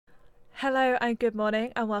Hello and good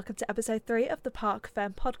morning and welcome to episode 3 of the Park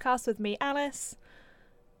Fem podcast with me, Alice.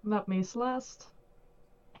 Not me, Celeste.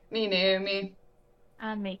 Me, Naomi.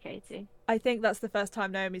 And me, Katie. I think that's the first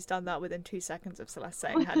time Naomi's done that within 2 seconds of Celeste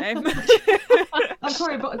saying her name. I'm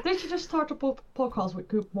sorry, but did you just start a podcast with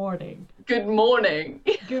good morning? Good morning.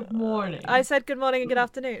 Good morning. I said good morning and good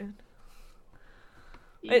afternoon.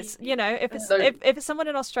 It's, you know, if it's someone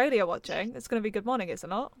in Australia watching, it's going to be good morning, is it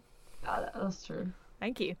not? That's true.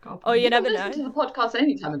 Thank you. God, Oh, you never can listen to the podcast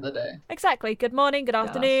any time of the day. Exactly. Good morning, good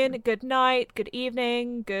afternoon, sure. good night, good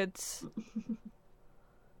evening, good...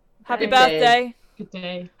 Happy Good birthday. Good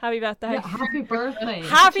day. Happy birthday. Yeah, happy birthday. Happy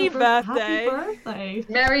Happy birthday. birthday.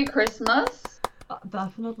 Merry Christmas.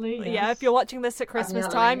 Definitely, yes. Yeah, if you're watching this at Christmas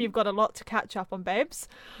time, you've got a lot to catch up on, babes.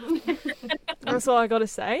 That's all I got to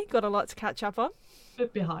say. Got a lot to catch up on.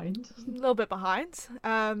 Bit behind. A little bit behind.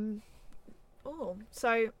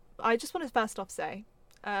 So I just want to first off say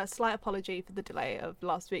a slight apology for the delay of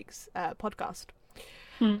last week's podcast.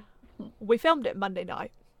 We filmed it Monday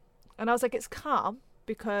night, and I was like, it's calm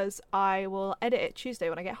because I will edit it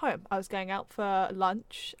Tuesday when I get home. I was going out for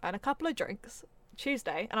lunch and a couple of drinks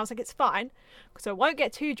Tuesday, and I was like, it's fine because I won't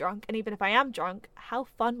get too drunk, and even if I am drunk, how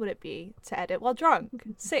fun would it be to edit while drunk?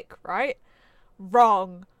 Sick, right?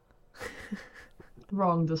 Wrong.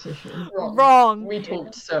 Wrong decision. Wrong. We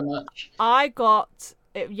talked so much. I got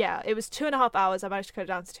it was 2.5 hours. I managed to cut it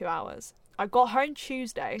down to 2 hours. I got home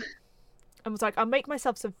Tuesday and was like, I'll make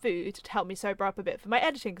myself some food to help me sober up a bit for my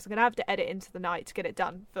editing because I'm gonna have to edit into the night to get it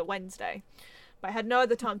done for Wednesday. But I had no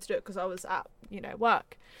other time to do it because I was at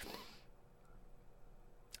work.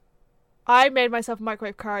 I made myself a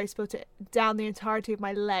microwave curry, spilled it down the entirety of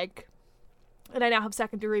my leg, and I now have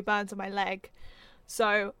secondary burns on my leg.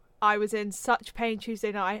 So I was in such pain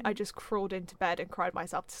Tuesday night, I just crawled into bed and cried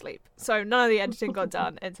myself to sleep. So none of the editing got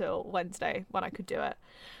done until Wednesday when I could do it.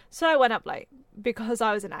 So I went up late because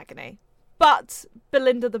I was in agony. But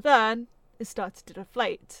Belinda the burn is started to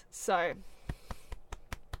deflate. So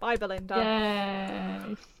bye, Belinda.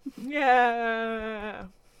 Yay. Yeah.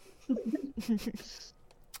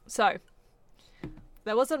 So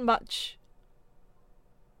there wasn't much.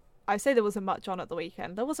 I say there wasn't much on at the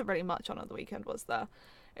weekend. There wasn't really much on at the weekend, was there?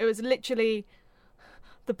 It was literally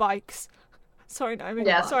the bikes. Sorry, Naomi.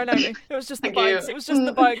 Yeah. Sorry, Naomi. It was just the Thank bikes. you. It was just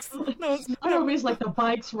the bikes. No, I don't mean like the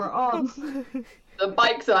bikes were on. The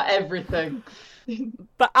bikes are everything.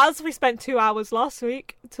 But as we spent 2 hours last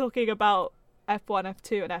week talking about F1,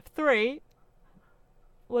 F2, and F3,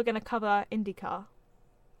 we're going to cover IndyCar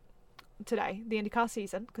today, the IndyCar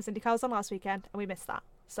season, because IndyCar was on last weekend and we missed that.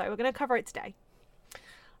 So we're going to cover it today.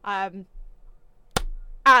 And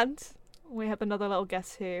we have another little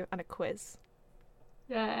Guess Who and a quiz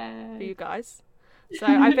Yay. for you guys. So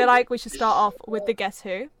I feel like we should start off with the Guess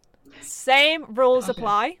Who. Same rules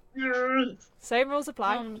apply. Same rules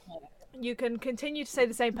apply. You can continue to say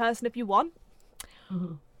the same person if you want.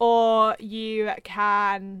 Mm-hmm. Or you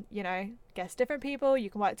can, guess different people. You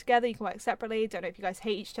can work together. You can work separately. Don't know if you guys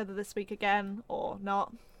hate each other this week again or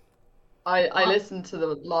not. I listened to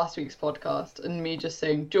the last week's podcast and me just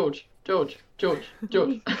saying George. I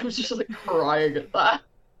was just like crying at that.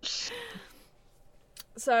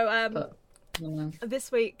 So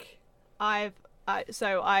this week I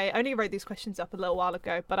only wrote these questions up a little while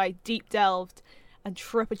ago, but I deep delved and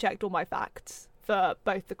triple checked all my facts for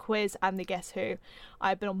both the quiz and the Guess Who.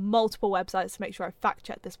 I've been on multiple websites to make sure I fact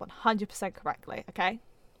checked this 100% correctly. Okay.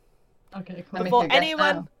 Okay, cool. Let me Before make a guess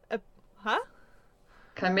anyone,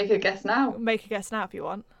 Can I make a guess now? make a guess now if you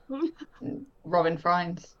want. Robin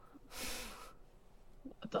Friends.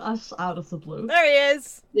 That's out of the blue. There he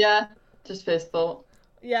is. Yeah, just first thought.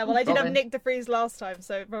 Yeah, well, I did have Robin. Nick DeFries last time,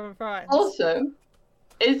 so Robin Friends. Also,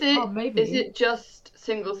 is it Oh, maybe. is it just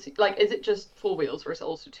single like is it just 4 wheels or is it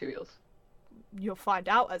also 2 wheels? You'll find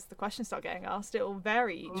out as the questions start getting asked. It will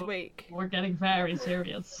vary each week. We're getting very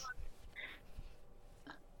serious.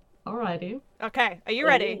 Alrighty. Okay, are you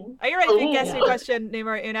ready? Are you ready for Ooh. Guess Who question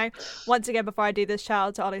numero uno? Once again, before I do this, shout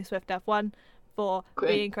out to Ollie Swift F1 for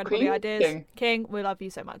being incredible with the ideas. King, we love you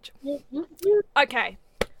so much. Okay,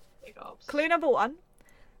 Big ups. clue number 1.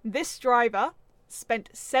 This driver spent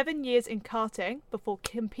 7 years in karting before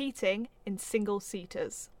competing in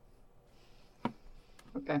single-seaters.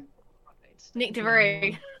 Okay. Nick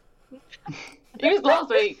DeVry. He was last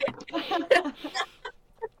week.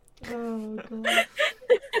 Oh, God.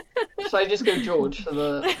 Should I just go George for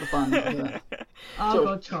the fun? Yeah. I'll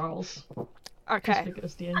go Charles. Okay, Just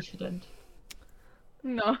because the incident.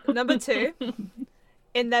 No. number 2.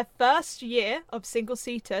 In their first year of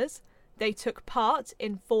single-seaters, they took part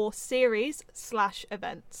in 4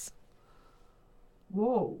 series/events.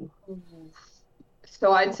 Whoa.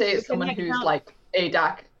 So I'd say it's Can someone they who's count? like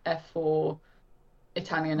ADAC F4,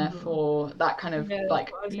 Italian Mhm. F4, that kind of Yeah, like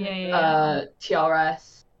that's what I was Yeah, gonna say. yeah.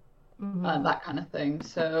 TRS, Mhm. that kind of thing.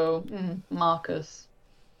 So Marcus.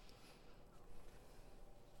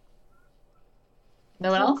 No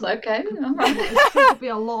one So else? good. Okay. Good. All right. It's going to be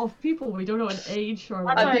a lot of people. We don't know an age or I'm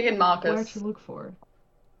I'm like, thinking where Marcus. to look for.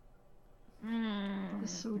 Mm.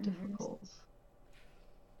 It's so difficult.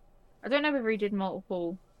 I don't know if we did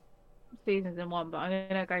multiple seasons in one, but I'm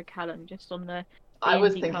gonna go Callum just on the I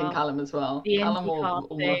was thinking IndyCar. Callum as well. The Callum IndyCar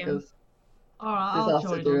or thing. Marcus. Alright, Just I'll ask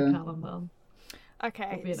to join do on it. Callum then. Would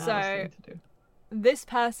Okay, be an honest so thing to do. this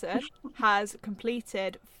person has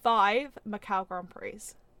completed 5 Macau Grand Prix.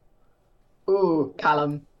 Ooh,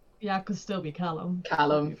 Callum. Yeah, it could still be Callum.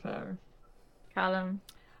 Callum. To be fair. Callum.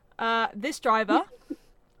 This driver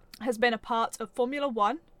has been a part of Formula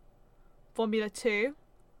 1, Formula 2,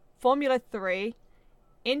 Formula 3,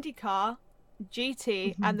 IndyCar,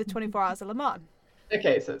 GT, and the 24 Hours of Le Mans.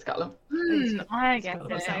 Okay, so it's Callum. I It's get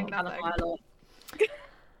Callum. it. Saying Callum nothing. a lot.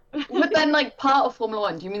 But then, like, part of Formula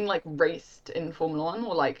 1, do you mean, like, raced in Formula 1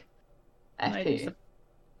 or, like, No, FP?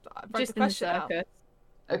 I broke Just the in the question out. circus.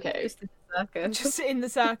 Okay. Just in the circus. Just in the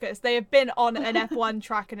circus. They have been on an F1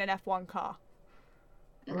 track and an F1 car.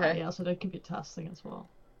 Right, Okay. yeah, so they could be testing as well.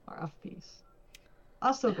 Or FPs.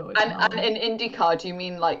 I'll still go with And Callum. in IndyCar, do you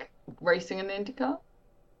mean, like, racing in IndyCar?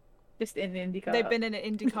 Just in the IndyCar. They've been in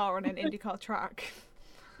an IndyCar on an IndyCar track.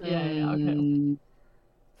 Yeah, yeah, okay. Mm,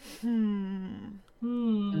 Hmm.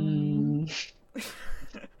 mm.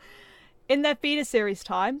 In their feeder series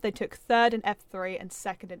time, they took 3rd in F3 and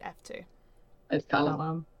 2nd in F2. It's Callum.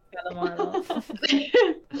 Callum. Callum a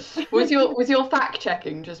lot. was your fact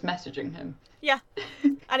checking just messaging him? Yeah.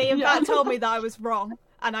 And he in Yeah. fact told me that I was wrong.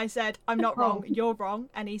 And I said, I'm not wrong, Oh. you're wrong.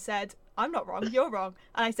 And he said, I'm not wrong, you're wrong.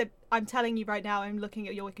 And I said, I'm telling you right now, I'm looking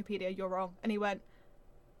at your Wikipedia, you're wrong. And he went,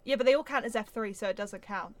 yeah, but they all count as F3, so it doesn't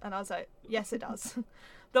count. And I was like, yes, it does.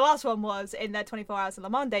 The last one was in their 24 Hours of Le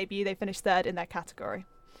Mans debut, they finished 3rd in their category.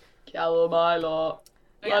 Callum, I lot.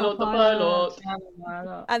 Yeah, I lot the pilot. pilot. Callum a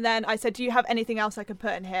lot. And then I said, do you have anything else I could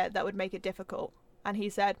put in here that would make it difficult? And he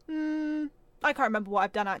said, I can't remember what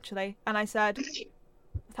I've done actually. And I said,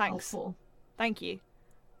 thanks. Helpful. Thank you.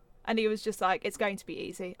 And he was just like, it's going to be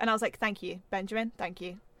easy. And I was like, thank you, Benjamin. Thank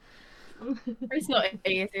you. It's not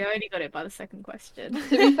easy. I only got it by the second question. To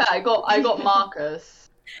be fair, I got Marcus,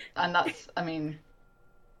 and that's, I mean,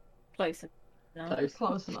 Close enough. close.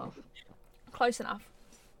 Close enough. Close enough.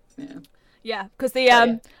 Yeah. Yeah, because the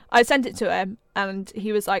yeah. I sent it to him and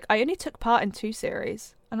he was like, I only took part in 2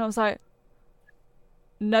 series. And I was like,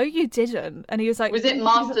 no, you didn't. And he was like, Was it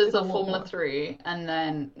Masters It's a of lot Formula more. 3 and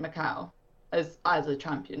then Macau as a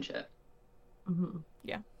championship? Mm-hmm.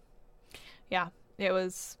 yeah, it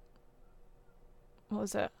was, what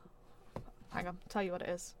was it? Hang on, tell you what it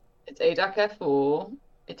is. It's ADAC F4,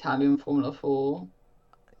 Italian Formula 4,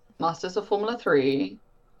 Masters of Formula 3,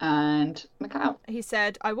 and Macau. He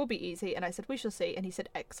said, I will be easy. And I said, we shall see. And he said,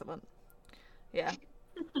 excellent. Yeah.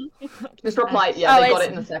 Just reply, yeah, Oh, they got it's it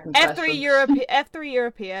in the second F3 question. F3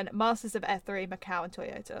 European, Masters of F3, Macau and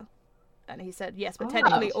Toyota. And he said, yes, but Oh,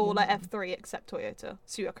 technically that's all are amazing. F3 except Toyota.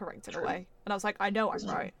 So you are correct in a True. way. And I was like, I know I'm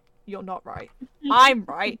right. You're not right. I'm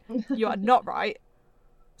right. You are not right.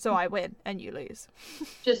 So I win and you lose.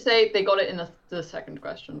 Just say they got it in the second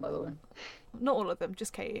question, by the way. Not all of them,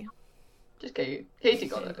 just Katie. Just Katie. Katie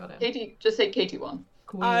got Katie it. got it. Katie, just say Katie won.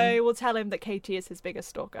 Queen. I will tell him that Katie is his biggest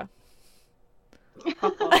stalker.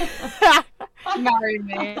 Marry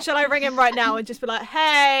me. Shall I ring him right now and just be like,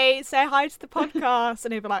 hey, say hi to the podcast?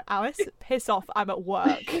 And he'll be like, Alice, piss off, I'm at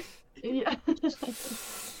work. Yeah.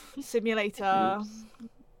 Simulator.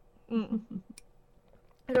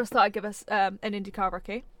 I just thought I'd give us an IndyCar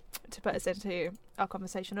rookie to put us into our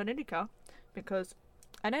conversation on IndyCar because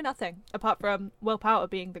I know nothing apart from Will Power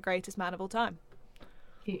being the greatest man of all time.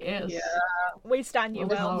 He is. Yeah. We stand you,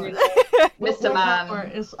 Will Will. Power. Mr. Will Man. Power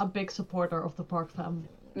is a big supporter of the Park fam.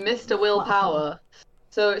 Mr. Willpower.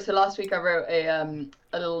 So last week I wrote a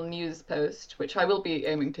little news post, which I will be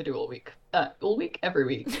aiming to do all week, every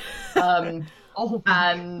week. Oh,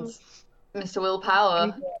 And Mr.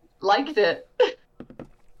 Willpower liked it,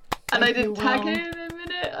 and I Thank you, didn't tag Will. him in a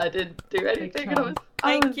minute. I didn't do anything. And time.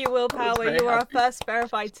 Thank you, Will I was Power. very You were our happy. first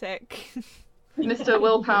verified tick. Mr.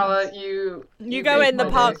 Willpower, you You go made in the my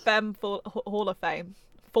Park day. Fem Hall of Fame.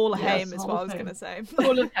 Fall of Yes, Fame is Hall what I of was Fame. going to say.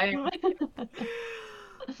 All of them.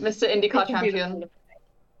 Mr. IndyCar He can be the champion. Hall of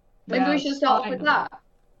Maybe we Yes, should start off with finally. that.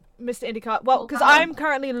 Mr. IndyCar. Well, because Power. I'm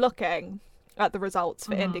currently looking at the results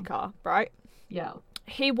for Mhm. IndyCar, right? Yeah.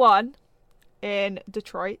 He won in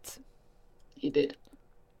Detroit, He did.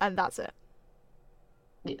 and that's it.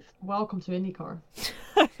 Yes. Welcome to IndyCar.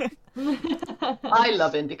 I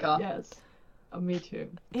love IndyCar. Yes. Me too.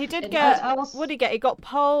 He did And get. I was- What did he get? He got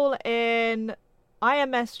pole in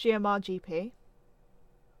IMS GMR GP.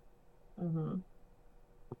 Mm-hmm.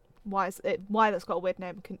 Why that's got a weird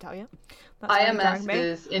name? I couldn't tell you. That's really IMS jarring me.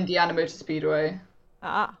 is Indiana Motor Speedway.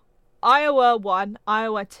 Iowa 1,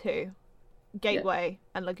 Iowa 2, Gateway,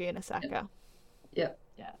 and Laguna Seca. Yeah.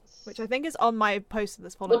 Yes. Which I think is on my poster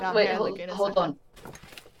that's fallen down Wait, here. hold Laguna hold Seca. on.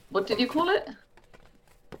 What did you call it?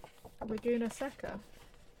 Laguna Seca.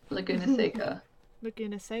 Laguna Seca.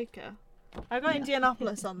 Laguna Seca. I got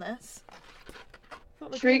Indianapolis on this.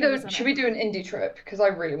 Should we do an Indy trip? Because I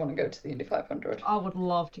really want to go to the Indy 500. I would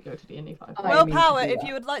love to go to the Indy 500. I Well, mean to Power, do if that.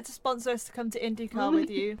 you would like to sponsor us to come to IndyCar with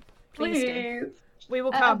you, please do. We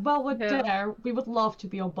will come. Well, we're Yeah. there. We would love to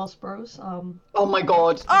be on Bus Bros. Oh my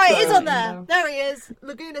god. Oh, it is So- on there. There he is.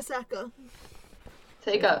 Laguna Seca.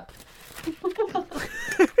 Seca.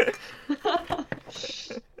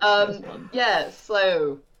 fun. Yeah,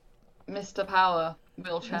 so Mr. Power,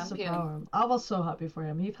 world Mr. champion. Power. I was so happy for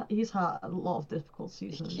him. He's had a lot of difficult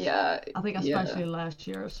seasons. Yeah. I think especially last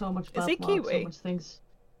year, so much bad he luck, so Kiwi? much things.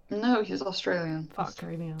 No, he's Australian. Fuck.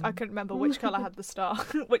 Australian. I couldn't remember which colour had the star.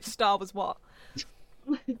 Which star was what.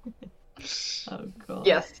 Oh god.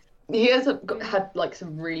 Yes. He had like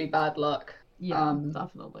some really bad luck. Yeah,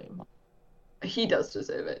 definitely. He does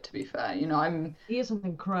deserve it, to be fair. You know, He is an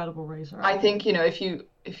incredible racer. I think, you know, if you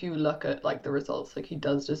look at like the results, like he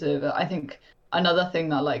does deserve it. I think another thing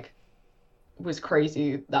that like was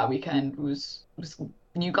crazy that weekend was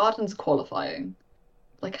Newgarden's qualifying.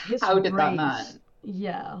 Like, His how did that race, man?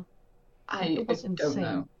 Yeah. I It was don't insane.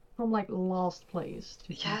 know. From like last place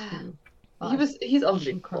to Yeah. Q2. He's unbelievable.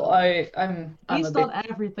 incredible. I'm He's a big... done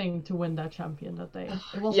everything to win that champion that day.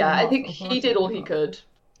 It wasn't Yeah, I enough, think he did all he unfortunately, could.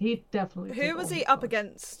 but He definitely. did Who was all he up could.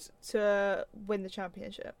 against to win the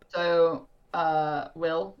championship? So,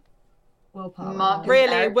 Will. Willpower. Marcus yeah.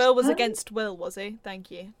 Really? Ericsson? Will was against Will, was he? Thank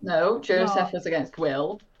you. No, Joseph No. was against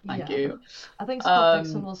Will. Thank Yeah. you. I think Scott Um,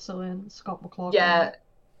 Dixon was still in. Scott McLaughlin. Yeah.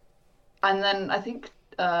 And then I think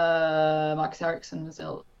Marcus Ericsson was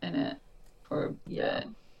in it for a Yeah. bit.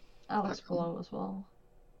 Alex Cool. Blow as well.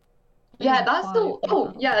 Yeah, that's Five, still. Oh,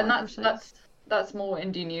 five, yeah, and five or that's more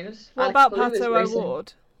indie news. What Alex about Blue is Pato racing-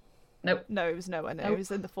 Award? Nope. No, it was nowhere near. Nope. He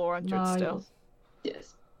was in the 400 No, he still. was-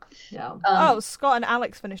 Yes. Yeah. Oh, Scott and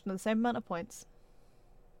Alex finished on the same amount of points.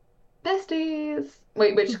 Besties.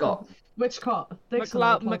 Wait, which Scott? Which Scott? Dixon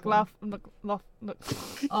or McLaughlin?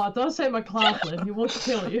 Oh, don't say McLaughlin. He will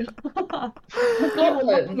kill you.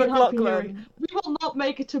 McLaughlin. McLaughlin. We will not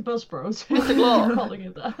make it to Bus Bros. Mr. Glock. Calling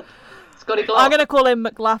it that. Scotty Glock. I'm going to call him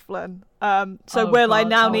McLaughlin. So, Oh, Will, I God,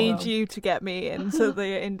 now oh, need no. you to get me into the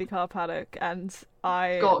IndyCar paddock, and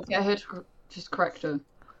I... Scott, get her to just correct her.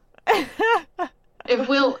 If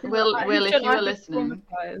Will, if you were listening,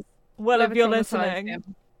 Will, if Whoever you're traumatised listening,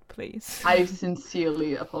 him. please. I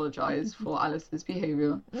sincerely apologise for Alice's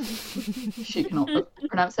behaviour. She cannot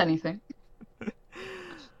pronounce anything.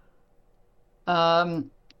 And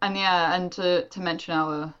yeah, and to mention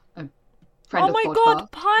our friend Oh of my podcast, god, friend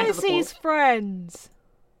of the Pisces pod. friends!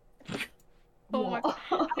 Oh my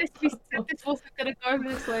god. We said this wasn't gonna go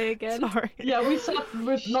this way again. Sorry. Yeah, we said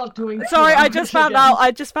we're not doing. Sorry, I too just much found again. out.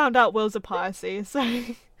 I just found out Will's a Pisces, so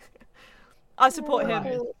I support him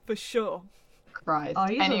Right. for sure. Christ. Oh,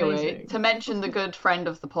 he's Anyway, amazing. to mention the good friend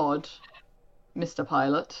of the pod, Mr.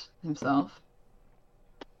 Pilot himself.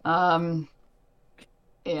 Is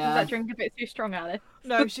Yeah. that drink a bit too strong, Alice?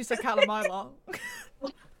 No, she said Calamila.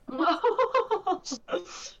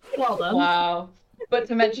 Well done. Wow. But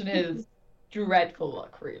to mention his dreadful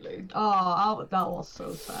luck, really. Oh, that was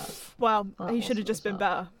so sad. Well, That he was should have so just been sad.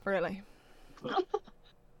 better, really. It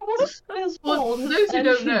wasn't his Well, fault. for those who and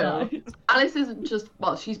don't she know, died. Alice isn't just,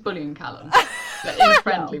 well, she's bullying Callum, but in a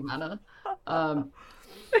friendly manner.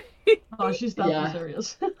 Oh, she's definitely Yeah.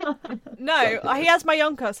 serious. No, he has my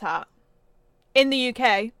Yonkers hat in the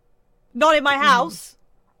UK, not in my house,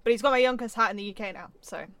 but he's got my Yonkers hat in the UK now.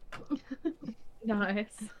 So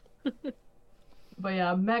Nice. But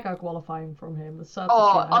yeah, mega qualifying from him. The sad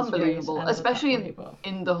Oh, that he has unbelievable. race ended Especially that way, but-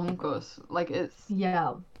 in the Juncos. Like, it's...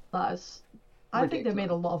 Yeah, that is. I think they Ridiculous. made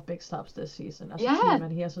a lot of big steps this season as Yeah. a team,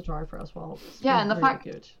 and he has a driver as well. It's Yeah, been and the really fact-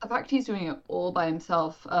 good. The fact he's doing it all by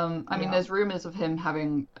himself. I mean, Yeah. there's rumours of him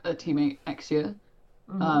having a teammate next year.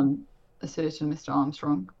 Mhm. A certain Mr.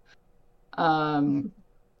 Armstrong.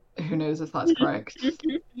 Who knows if that's correct?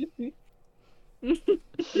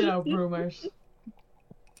 You know, rumors.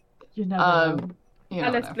 You never know. You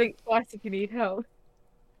Alice, know. blink twice if you need help.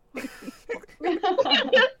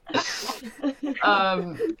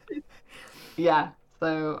 Yeah.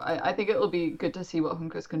 So I think it'll be good to see what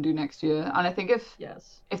Hunkers can do next year. And I think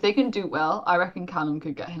Yes. if they can do well, I reckon Callum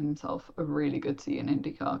could get himself a really good seat in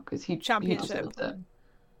IndyCar because he Championship. deserves it.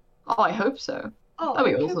 Oh, I hope so. Oh, That'd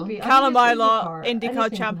be it could awesome. be. I Callum mean, it's Isla, IndyCar. IndyCar Anything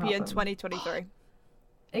can champion happen. 2023.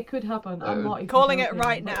 It could happen. I'm not even Calling it joking,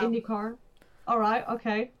 right but now. IndyCar. All right.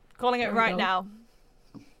 Okay. Calling it There we right go. now.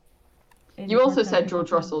 You IndyCar also said champion George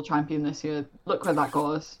confirmed. Russell champion this year. Look where that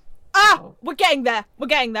got us. Ah! Oh. We're getting there. We're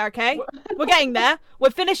getting there, okay? We're getting there. We're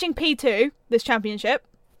finishing P2 this championship.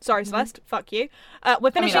 Sorry, Celeste. Fuck you. We're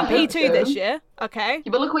finishing I hope P2 so. this year, okay?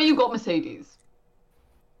 Yeah, but look where you got Mercedes.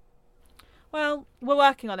 Well, we're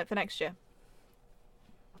working on it for next year.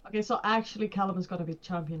 Okay, so actually, Callum is gonna be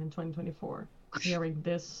champion in 2024. Hearing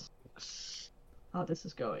this, how this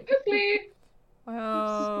is going. Hopefully.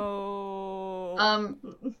 Oh.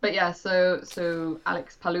 But yeah, so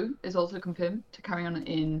Alex Palou is also confirmed to carry on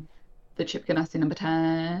in the Chip Ganassi number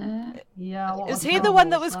 10. Yeah. What Is was he the one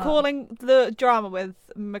that was that? calling the drama with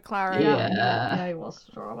McLaren? Yeah. He was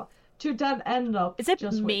drama. To then end up. Is it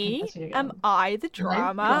just with me? Ganassi again. Am I the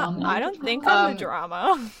drama? drama. I don't think I'm the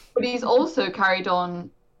drama. But he's also carried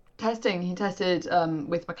on testing. He tested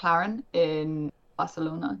with McLaren in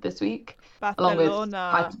Barcelona this week,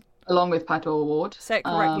 Barcelona. along with Pato Award. Say it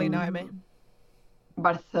correctly, Naomi.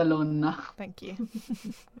 Barcelona. Thank you.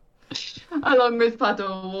 Along with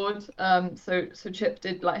Pato Award. So Chip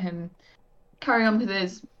did let him carry on with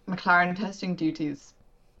his McLaren testing duties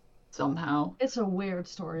somehow. It's a weird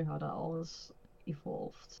story how that all has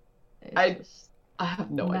evolved. It's I just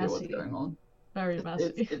have no idea what's messy. going on. very messy.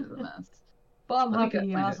 It is a mess. But I'm Let me happy get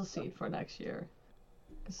he my has a notes seat up. for next year.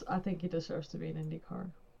 Because I think he deserves to be in IndyCar.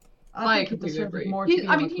 I I think he completely deserves agree. it more to be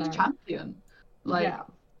in He's McLaren. champion. Like, Yeah,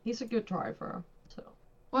 he's a good driver. So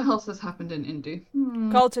what else has happened in Indy?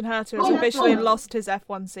 Colton Herter has Oh, officially oh. lost his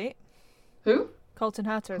F1 seat. Who? Colton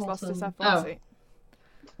Herter has lost his Colton. F1 Oh. seat.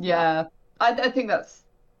 Yeah, I think that's.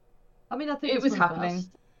 I mean, I think It it's was for the happening. best.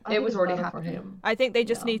 I It think was it's already better for happening. him. I think they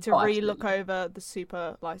just Yeah. need to Oh, re-look absolutely. over the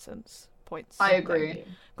super license points. I agree.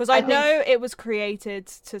 Because I I think- know it was created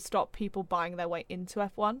to stop people buying their way into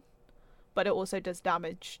F1, but it also does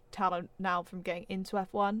damage talent now from getting into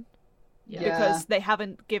F1 Yeah. because they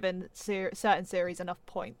haven't given certain series enough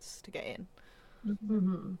points to get in.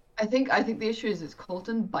 Mm-hmm. I think the issue is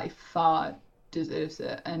Colton by far deserves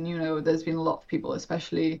it, and there's been a lot of people,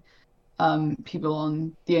 especially people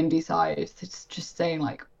on the indie side, that's just saying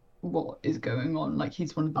like, what is going on? Like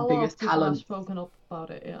he's one of the A lot of biggest people have talents. spoken up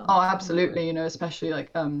about it. Yeah. Oh, absolutely. Especially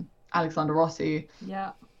like Alexander Rossi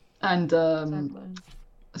Yeah. and Exactly.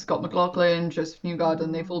 Scott McLaughlin, Joseph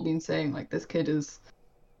Newgarden. They've all been saying like this kid is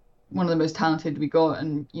one of the most talented we got,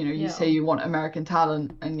 and you Yeah. say you want American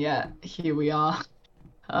talent, and yet here we are.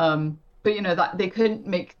 But that they couldn't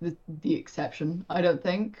make the exception, I don't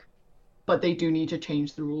think. But they do need to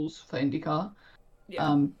change the rules for IndyCar,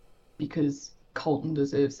 Yeah. because Colton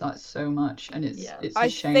deserves that so much, and it's Yeah. it's a I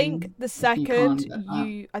shame. think the if he second can't get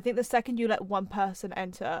that. I think the second you let one person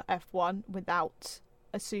enter F1 without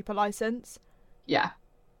a super license, Yeah,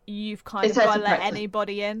 you've kind It of sets got to a let precedent.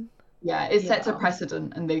 anybody in. yeah, it sets a Yeah.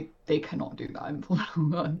 precedent, and they cannot do that in Formula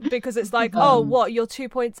One. Because it's like, oh, Um, what? You're 2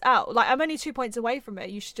 points out. Like, I'm only 2 points away from it.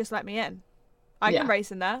 You should just let me in. I can Yeah.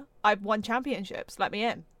 race in there. I've won championships. Let me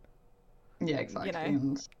in. Yeah, exactly. know.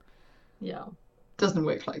 And Yeah. doesn't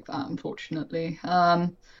work like that, unfortunately.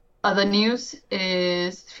 Other news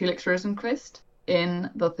is Felix Rosenqvist in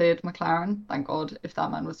the third McLaren. Thank God. If that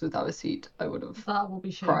man was without a seat, I would have. That will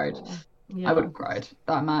be Cried. shameful. Yeah. I would have cried.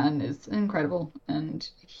 That man is incredible, and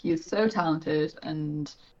he is so talented, and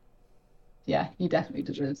yeah, he definitely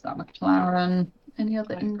deserves that McLaren. Any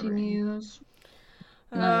other I Indy agree. news?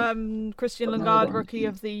 No. Christian But no Lingard, one Rookie can-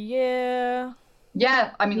 of the Year.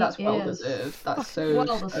 Yeah, I mean that's He well is. deserved. That's so.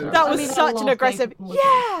 Well so deserved. That I was mean, I such an love aggressive. David Lucas.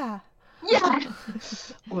 Yeah. Yeah.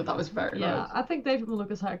 Oh, that was very Yeah, loud. I think David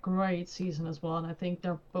Lucas had a great season as well, and I think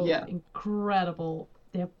they're both Yeah. incredible.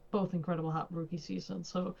 They have both incredible rookie seasons,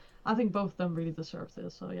 so I think both of them really deserve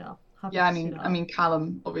this. So yeah, happy Yeah, to see I that. mean,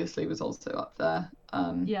 Callum obviously was also up there.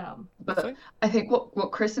 Yeah, But Sorry? I think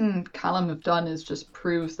what Chris and Callum have done is just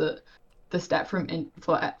proves that the step from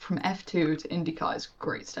F2 to IndyCar is a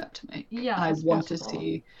great step to make. Yeah, and it's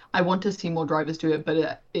possible. I want to see more drivers do it,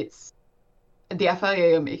 but it's the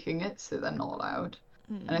FIA are making it, so they're not allowed.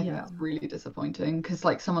 And I think Yeah. that's really disappointing because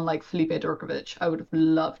like someone like Felipe Drugovich, I would have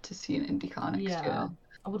loved to see an IndyCar next yeah. year.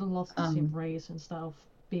 I would have loved to see him race instead of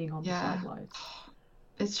being on yeah. the sidelines.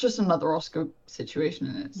 It's just another Oscar situation,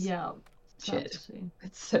 and it's Yeah, sad shit. to see.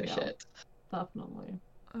 It's so Yeah. shit. Definitely.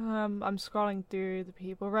 I'm scrolling through the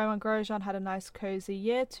people. Roman Grosjean had a nice cozy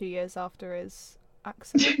year, 2 years after his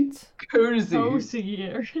accident. Cozy. Cozy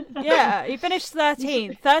year. Yeah, he finished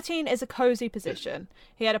 13th. 13 is a cozy position.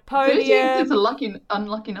 He had a 13th is a podium.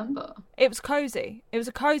 unlucky number. It was cozy. It was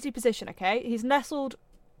a cozy position, okay? He's nestled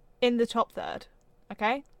in the top third,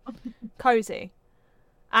 okay? Cozy.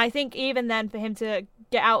 I think even then, for him to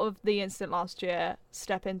get out of the incident last year,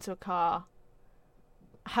 step into a car,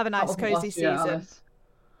 have a nice cozy season.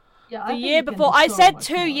 Yeah, The year before, I said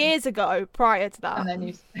 2 years ago prior to that. And then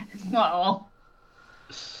you well,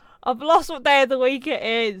 I've lost what day of the week it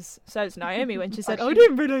is. So it's Naomi when she said, I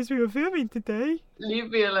didn't realise we were filming today. leave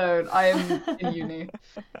me alone. I am in uni.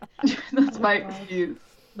 That's my excuse.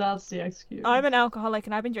 That's the excuse. I'm an alcoholic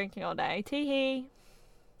and I've been drinking all day. Tee-hee.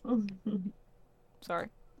 Sorry.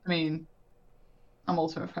 I mean, I'm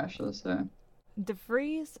also a fresher, so. De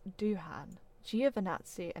Vries, Duhan,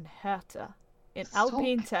 Giovinazzi and Herta in Stop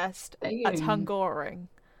Alpine Test at saying. Hungaroring.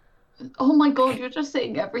 Oh my god, you're just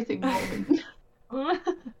saying everything wrong. Oh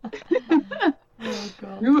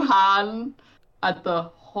god. Johan at the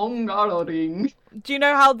Hungaroring. Do you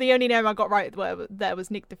know how the only name I got right there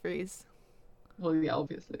was Nick De Vries? Well, yeah,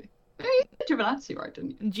 obviously. You said Giovinazzi, right,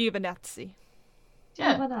 didn't you? Giovinazzi.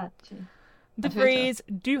 Yeah. De I've heard Vries,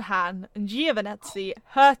 Duhan, Giovinazzi,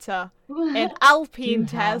 Herta in Alpine Duhan.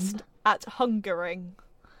 Test at Hungaroring.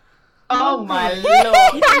 Oh my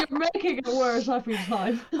lord. You're making it worse every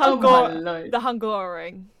time. Oh my lord. The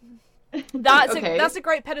Hungaroring. That's Okay. that's a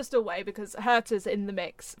great pedestal way because Herta's in the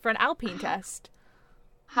mix for an Alpine Test.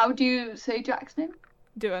 How do you say Jack's name?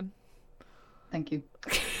 Doing. Thank you.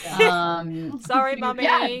 Sorry, mummy.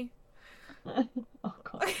 Yeah. Oh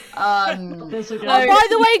god. This Oh, again. by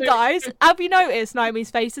the way, guys, have you noticed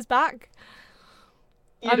Naomi's face is back?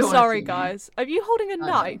 You I'm don't wanna sorry, see me. guys. Are you holding a know.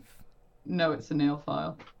 knife? No, it's a nail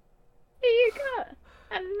file. Here you go.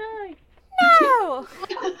 A knife. No!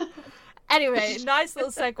 Anyway, nice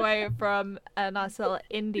little segue from a nice little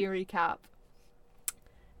Indy recap.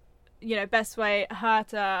 You know, best way,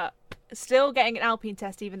 Herta still getting an Alpine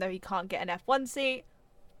Test even though he can't get an F1 seat.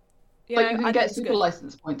 But know, you I can think get it's super good.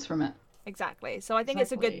 license points from it. Exactly. So I think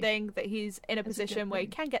it's a good Exactly. thing that he's in a It's a good position where he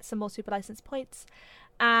thing. can get some more super license points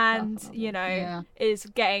and, Definitely. you know, Yeah. is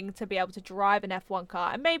getting to be able to drive an F1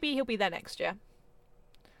 car. And maybe he'll be there next year.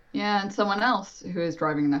 Yeah, and someone else who is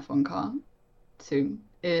driving an F1 car soon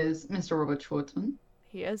is Mr. Robert Schwartzman.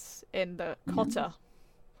 He is in the Cotta.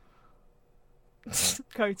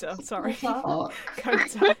 Cota, sorry. What's that? Oh,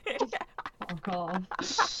 Cota. Oh god.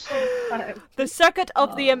 The circuit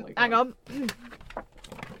of the... Oh my hang God. on.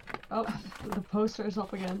 Oh, the poster is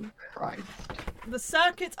up again. Christ. The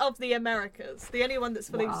circuit of the Americas. The only one that's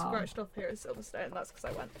fully Wow. scratched off here is Silverstone. That's because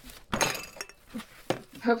I went.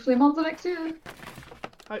 Hopefully Monza next year.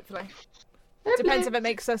 Hopefully. Depends if it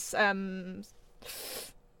makes us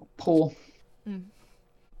Poor.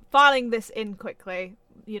 filing this in quickly,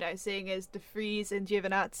 you know, seeing as De Vries and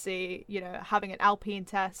Giovinazzi, you know, having an Alpine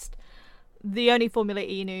Test. The only Formula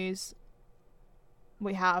E news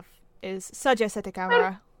we have is Sergio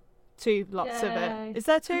Settecamera. 2 lots of Yay. it. Is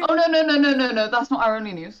there 2? Oh no, that's not our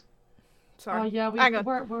only news. Sorry. Oh yeah, Hang on.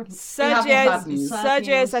 we're have bad news.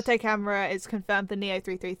 Sergio news. Settecamera is confirmed for Neo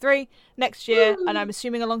 333 next year, Woo. and I'm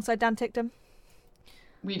assuming alongside Dan Ticktum.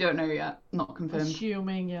 We don't know yet. Not confirmed.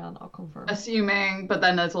 assuming, yeah, not confirmed. Assuming, but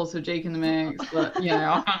then there's also Jake in the mix. But you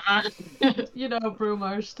know, You know,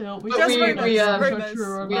 rumors still. But Just we- rumors, we, rumors, true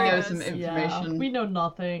or we know not. some Yeah, information. we know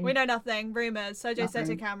nothing. We know nothing. Rumours. Sergio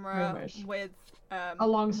Nothing. Settecamera Rumours. with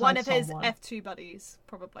Alongside one of his someone. F2 buddies,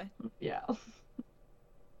 probably. Yeah.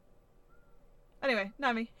 Anyway,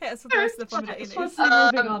 Naomi, hit us with the rest of the Formula E So news.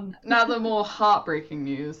 moving on. Now the more heartbreaking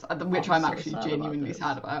news, which I'm I'm so actually sad about genuinely this.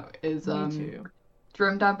 sad about, is Me too.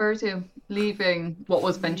 Jerome D'Ambrosio leaving what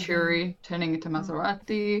was Venturi, turning into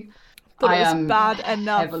Maserati. Thought I it was am bad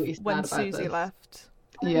enough heavily sad when about Susie this. left.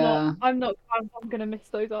 Yeah. I'm not. I'm gonna miss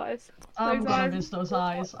those eyes. I'm Those gonna eyes. miss those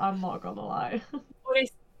eyes. I'm not gonna lie.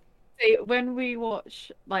 Honestly, when we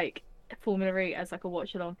watch like Formula E as like a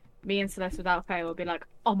watch along, me and Celeste without fail will be like,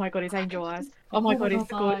 "Oh my god, his angel eyes! Oh my god, his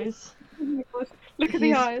gorgeous! Oh my god, look at the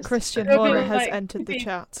He's eyes!" Christian It'll be Horner has like- entered the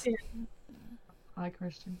chat. Hi,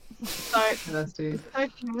 Christian. So, Let's do.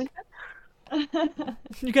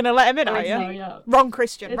 You're gonna let him in, are So, you? yeah. Wrong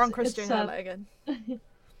Christian. Wrong It's Christian. sad. Hello again.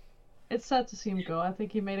 It's sad to see him go. I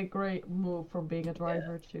think he made a great move from being a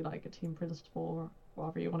driver to like a team principal or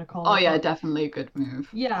whatever you want to call Oh it. yeah, But, definitely a good move.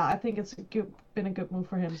 yeah, I think it's been a good move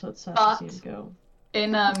for him. So it's sad But- to see him go.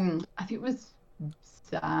 In I think it was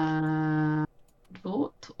Zandvoort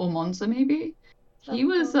or Monza maybe. He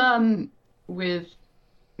was with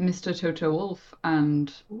Mr. Toto Wolff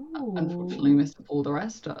and unfortunately Mr. Paul the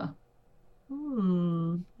Rester.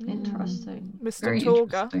 Interesting. Mr. Very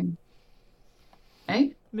Torga. interesting.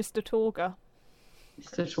 Hey, Mr. Torger.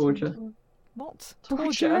 Mr. Georgia. What?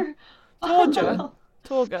 Torture? Torger.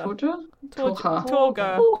 Torger.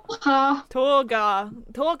 Georgia? Torger.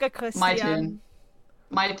 Torger Christian.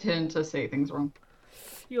 My turn to say things wrong.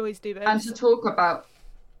 You always do, babes. And to talk about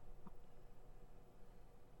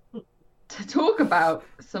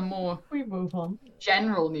some more We move on.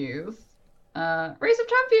 general news. Race of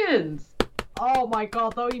Champions. Oh my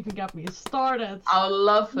god, don't even get me started. Our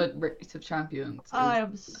love for Race of Champions is I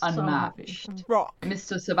am so unmatched. happy. Rock.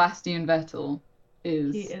 Mr. Sebastian Vettel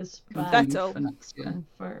is He is confirmed back. Vettel. for next year.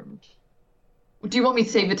 Confirmed. Do you want me to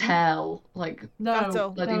say Vettel? Like No,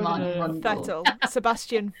 Vettel. bloody Martin Rundle? Vettel.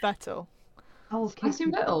 Sebastian Vettel. I will keep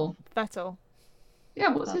Sebastian Vettel. Vettel.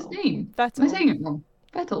 Yeah, what's his Vettel. name? Am I Vettel. saying it wrong?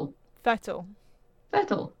 Vettel. Vettel.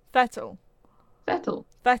 Vettel. Vettel. Vettel.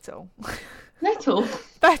 Vettel. Vettel. Do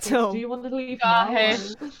Vettel. you want to leave Go now? ahead.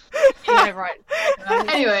 or- Yeah, right.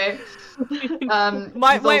 Anyway,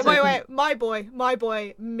 Wait. My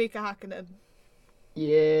boy, Mika Hakkinen.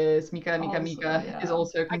 Yes, Mika Also, yeah. is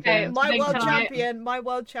also confirmed. My Big world time. champion. My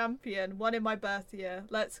world champion. Won in my birth year.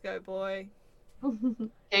 Let's go, boy.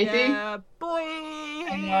 Casey, Yeah, boy.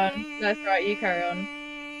 Hang on. That's right, you carry on.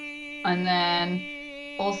 and then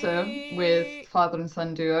also with father and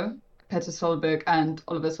son duo, Petter Solberg and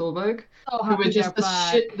Oliver Solberg, So who happy were just they're the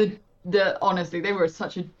back. shit. The honestly, they were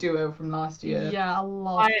such a duo from last year. Yeah, I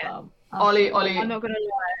love I- them. Ollie I'm not gonna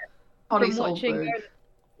lie. Ollie From watching, Solberg,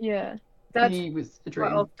 yeah, Dad he was a quite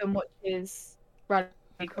dream. often watches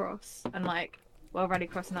Rallycross and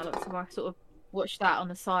Rallycross and that lot. So I sort of watched that on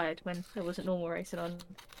the side when there wasn't normal racing on.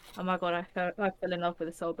 Oh my god, I fell in love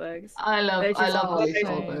with the Solbergs. I love They're just Ollie so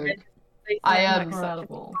Solberg. They I seem am like such a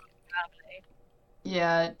incredible. family.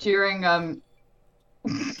 Yeah, during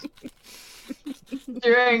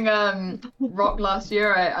Rock last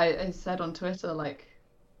year, I said on Twitter like.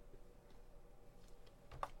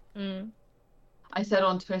 I said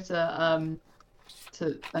on Twitter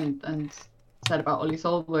and said about Ollie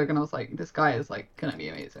Solberg, and I was like, this guy is like gonna be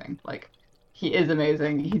amazing. Like, he is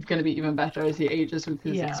amazing. He's gonna be even better as he ages with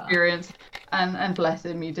his Yeah. experience. And bless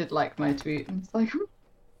him, he did like my tweet, and it's like,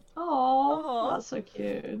 Oh, that's so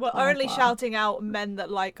cute. We're I love only that. shouting out men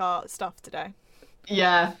that like our stuff today.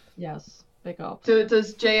 yeah. Yes, big up.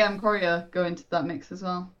 Does JM Courier go into that mix as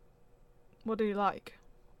well? What do you like?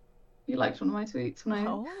 He liked one of my tweets when I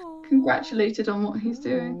Oh. congratulated on what he's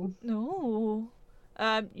doing. Ooh.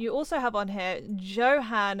 No. You also have on here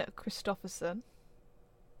Johan Christofferson.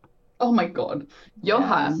 Oh my god,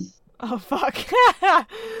 Johan! Yes. Oh fuck.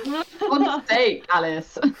 What sake,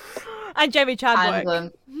 Alice? And Jamie Chadwick.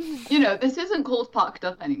 And this isn't called Park'd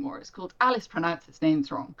Up anymore. It's called Alice Pronounces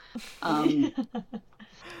Names Wrong.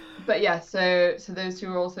 But yeah, so those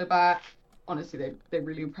two are also back. Honestly, they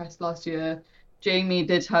really impressed last year. Jamie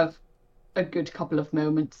did have a good couple of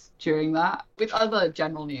moments during that. With other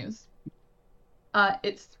general news,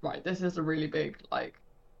 it's right. This is a really big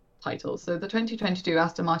title. So the 2022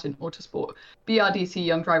 Aston Martin Motorsport BRDC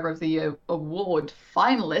Young Driver of the Year award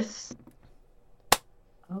finalists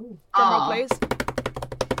Oh. Drum roll, are please.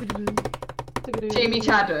 Jamie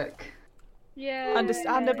Chadwick, Yeah.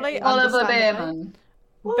 Understandably. Oliver Understandably. Behrman,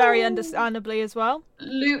 Very understandably as well.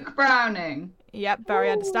 Luke Browning, Yep, very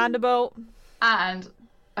understandable. and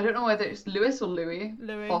I don't know whether it's Lewis or Louis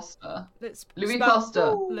Louis. Foster. It's Louis spelled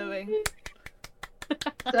Foster. Louis.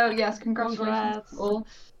 So yes, congratulations Congrats. to all.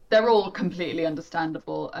 They're all completely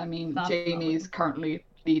understandable. I mean, That's Jamie's lovely. currently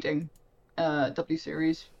leading W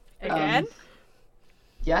Series. Again.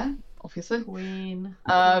 Yeah, obviously. Queen.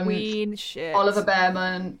 Queen shit. Oliver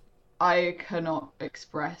Behrman, I cannot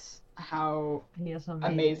express how He is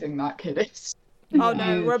amazing that kid is. Oh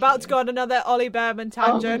no, we're about to go on another Ollie Behrman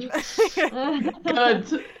tangent.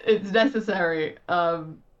 Good, it's necessary.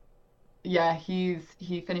 Yeah, he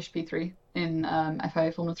finished P3 in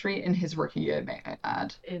FIA Formula 3 in his rookie year, may I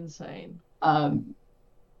add. Insane.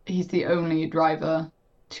 He's the only driver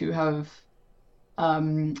to have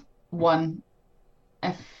won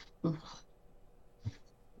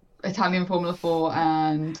Italian Formula 4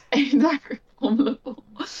 and Formula 4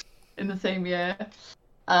 in the same year.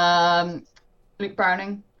 Luke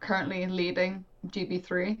Browning currently leading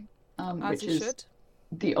GB3, As which he is should.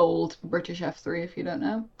 the old British F3 if you don't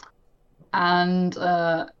know. And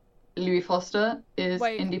Louis Foster is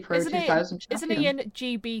Wait, Indy Pro isn't 2000 Isn't champion. he in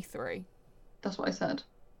GB3? That's what I said.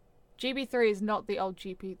 GB3 is not the old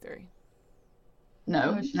GP3.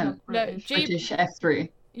 No, British no. or British? G- British F3.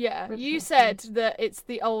 Yeah, British you F3. said that it's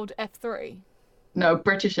the old F3. No,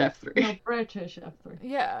 British F3. No, British F3.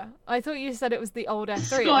 Yeah, I thought you said it was the old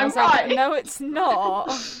F3. And I'm I was like, right. no, it's not.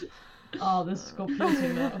 Oh, this is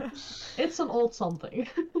confusing now. It's an old something.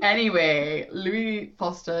 Anyway, Louis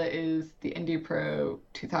Foster is the Indy Pro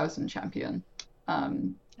 2000 champion,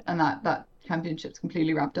 and that championship's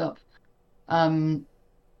completely wrapped up.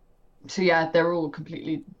 So yeah, they're all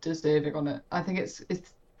completely deserving on it. I think it's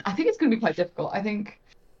going to be quite difficult. I think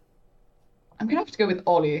I'm gonna have to go with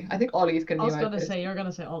Ollie. I think Ollie's gonna I be was my gonna pick. say you're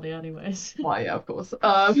gonna say Ollie anyways. Why, yeah, of course.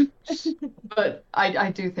 But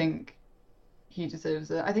I do think he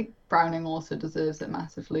deserves it. I think Browning also deserves it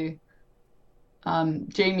massively.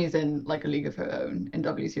 Jamie's in like a league of her own in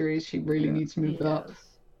W Series. She really needs to move it up.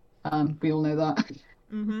 We all know that.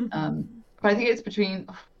 Mm-hmm. But I think it's between.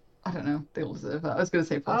 I don't know. They all deserve that. I was gonna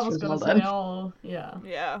say I Foster was as well gonna say then. all, yeah.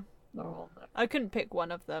 Yeah. They're all there. I couldn't pick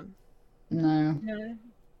one of them. No, No.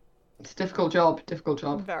 it's a difficult job. Difficult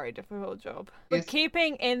job. Very difficult job. Yes. But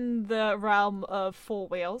keeping in the realm of 4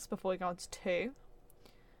 wheels before we go on to 2,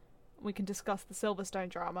 we can discuss the Silverstone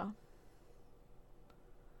drama.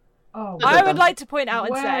 Oh, I I don't would know. like to point out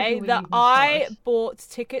and Where say do we that even I start? bought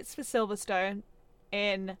tickets for Silverstone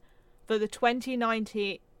for the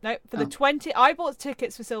 2019. No, for the Oh. 20. I bought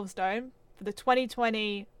tickets for Silverstone for the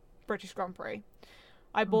 2020 British Grand Prix.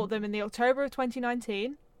 I bought them in the October of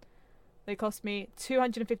 2019. They cost me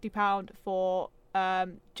 £250 for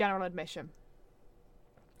general admission.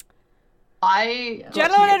 I got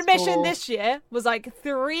General tickets admission for- this year was like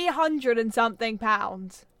 300 and something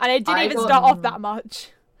pounds, and it didn't I even got- start off that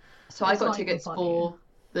much. So I It's got not even tickets funny. for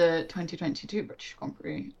the 2022 British Grand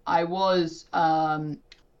Prix. I was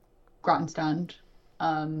grandstand,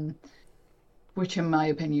 which in my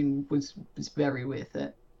opinion was very worth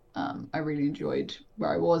it. I really enjoyed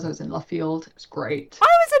where I was. I was in Luffield. It was great. I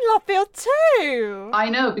was in Luffield too. I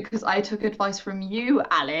know because I took advice from you,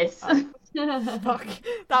 Alice. Fuck,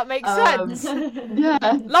 that makes Um, sense. Yeah,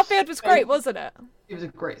 Luffield was great, wasn't it? it was a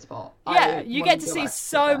great spot. Yeah, I you wanna get to go see back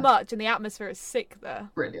so there. much, and the atmosphere is sick there.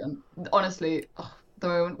 Brilliant. Honestly, the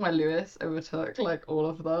moment when Lewis overtook like all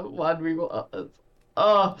of them when we were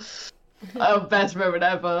best moment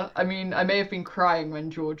ever. I mean, I may have been crying when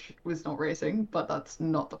George was not racing, but that's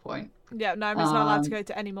not the point. Yeah, no, I'm just not allowed to Um, go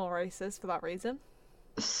to any more races for that reason.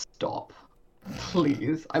 Stop.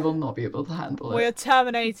 Please. I will not be able to handle We're it.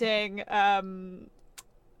 terminating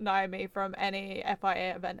Naomi from any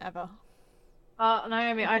FIA event ever.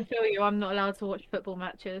 Naomi, I feel you. I'm not allowed to watch football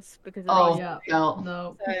matches because of Oh, these. Yeah. no.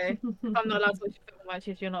 No. So if I'm not allowed to watch football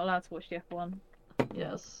matches, you're not allowed to watch the F1.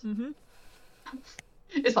 Yes. Mm-hmm.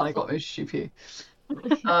 It's fine, I got most GP.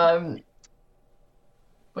 Um,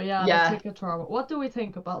 But yeah, Yeah. the ticket drama. What do we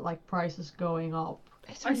think about like prices going up?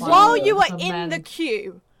 it's I- While you were the in the men-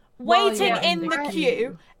 queue, While waiting you were in the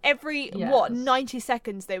queue, every Yes. 90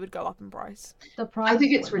 seconds they would go up in price. The price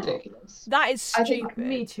think it's went up. ridiculous. That is I think- stupid.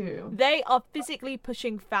 Me too. They are physically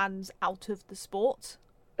pushing fans out of the sport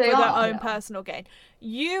They for their are. own yeah. personal gain.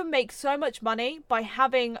 You make so much money by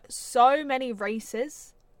having so many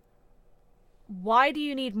races. Why do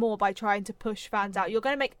you need more by trying to push fans out? You're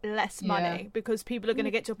going to make less money because people are going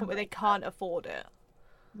to get to a point where they can't afford it.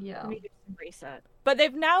 Yeah. Let me do some research. But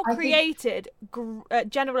they've now I think- created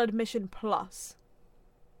general admission plus.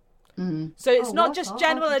 Mhm. So it's Oh, not what? just Oh,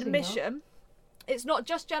 general I've seen that. admission. It's not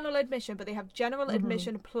just general admission, but they have general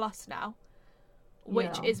admission plus now,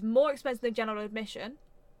 which Yeah. is more expensive than general admission.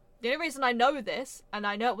 The only reason I know this, and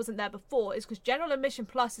I know it wasn't there before, is because general admission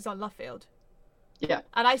plus is on Luffield. Yeah.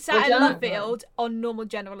 And I sat Well, in general- Luffield on normal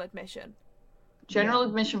general admission. General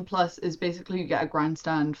admission plus is basically you get a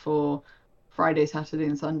grandstand for Friday, Saturday,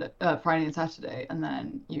 and Sunday. Friday and Saturday, and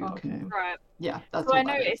then you Okay. can. Right. Yeah, that's. So I all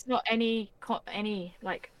know that is. it's not any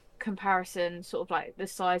like comparison, sort of like the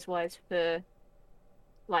size wise for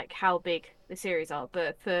like how big the series are,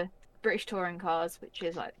 but for British touring cars, which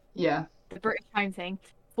is like Yeah. the British home thing,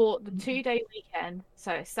 for the 2-day weekend,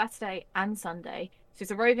 so it's Saturday and Sunday. So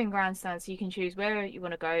it's a roving grandstand, so you can choose where you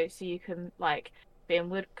want to go. So you can like be in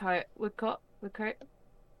Woodcote, Woodcut.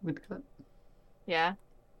 yeah,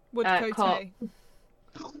 Woodcote. Cot.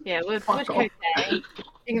 yeah, Fuck Woodcote.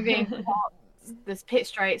 You can be in Cots, there's pit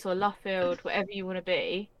straights or Luffield, whatever you want to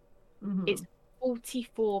be. Mhm. It's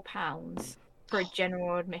 £44 for a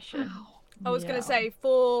general admission. I was going Yeah. to say,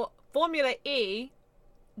 for Formula E,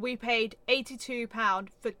 we paid £82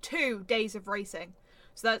 for 2 days of racing.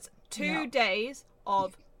 So that's 2 Yeah. days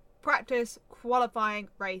of practice, qualifying,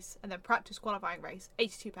 race, and then practice, qualifying, race.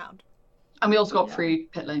 £82. And we also got Yeah. free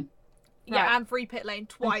pit lane. Yeah, Right. and free pit lane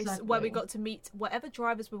twice, where we Exactly. got to meet whatever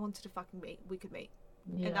drivers we wanted to fucking meet. We could meet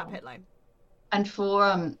in that Yeah. pit lane. And for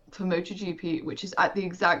MotoGP, which is at the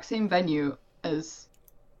exact same venue as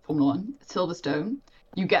Formula One, Silverstone,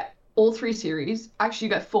 you get all 3 series. Actually,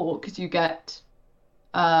 you get 4 because you get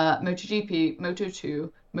MotoGP,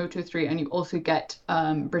 Moto2, Moto3, and you also get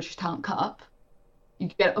British Talent Cup. You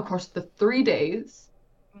get it across the 3 days,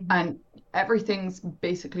 and everything's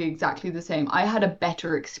basically exactly the same. I had a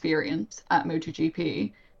better experience at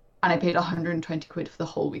MotoGP, and I paid 120 quid for the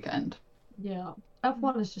whole weekend. Yeah,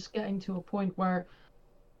 F1 is just getting to a point where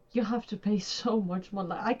you have to pay so much money.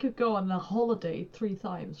 Like, I could go on a holiday 3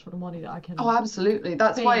 times for the money that I can. Oh, absolutely.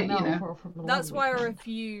 That's pay why, you now know. for the That's long why I weekend.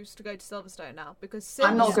 refuse to go to Silverstone now, because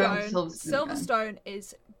I'm not going to Silverstone, Silverstone Silverstone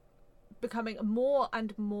is becoming more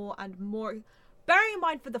and more and more. Bearing in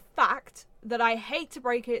mind for the fact that I hate to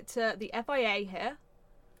break it to the FIA here,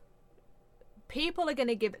 people are going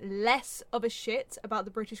to give less of a shit about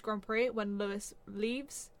the British Grand Prix when Lewis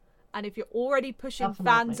leaves. And if you're already pushing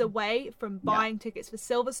fans Definitely. away from buying tickets for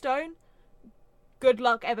Silverstone, good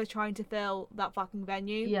luck ever trying to fill that fucking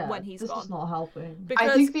venue Yeah, when he's this gone. is not helping. Because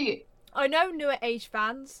I think I know newer age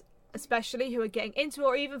fans, especially who are getting into it,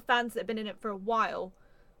 or even fans that have been in it for a while,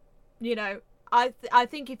 you know, I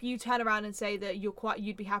think if you turn around and say that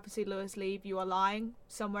you'd be happy to see Lewis leave, you are lying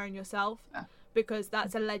somewhere in yourself, because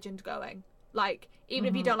that's a legend going. Like, even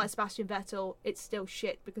if you don't like Sebastian Vettel, it's still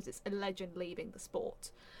shit because it's a legend leaving the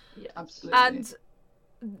sport. Yeah, absolutely.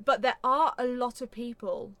 But there are a lot of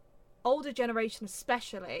people, older generation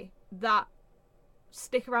especially, that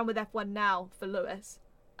stick around with F1 now for Lewis,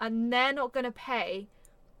 and they're not going to pay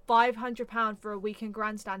 £500 for a weekend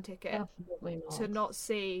grandstand ticket definitely not. to not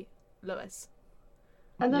see Lewis.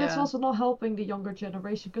 And then it's Yeah. also not helping the younger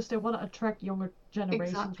generation, because they want to attract younger generations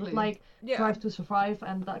Exactly. with like Yeah. Drive to Survive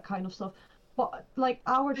and that kind of stuff. But like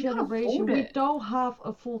our We can't generation, afford we it. don't have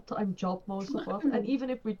a full-time job, most of us, and even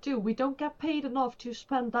if we do, we don't get paid enough to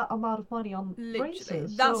spend that amount of money on Literally,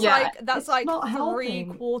 races. that's So Yeah. that's it's like not 3/4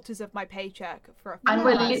 helping. of my paycheck for a And Yeah.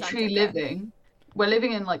 we're grandstand literally ticket. we're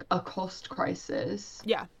living in like a cost crisis.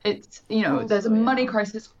 Yeah. It's, you know, there's a Also, money yeah.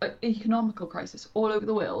 crisis, an economical crisis all over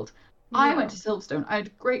the world. I Yeah. went to Silverstone. I had a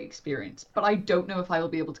great experience, but I don't know if I will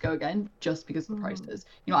be able to go again just because of the prices.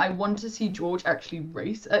 You know, I wanted to see George actually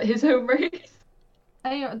race at his home race,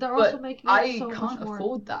 And they're also but making it I so much can't more.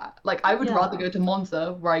 afford that. Like, I would Yeah. rather go to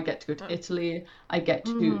Monza, where I get to go to Italy. I get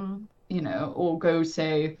to, you know, or go,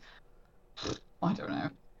 say, I don't know.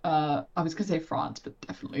 I was gonna say France, but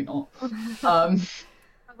definitely not.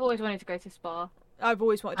 I've always wanted to go to Spa. I've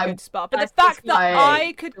always wanted to go I- to Spa, but the That's fact just that like-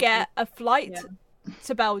 I could get a flight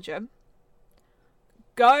to Belgium,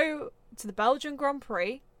 go to the Belgian Grand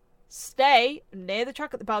Prix, stay near the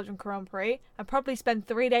track at the Belgian Grand Prix, and probably spend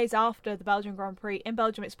 3 days after the Belgian Grand Prix in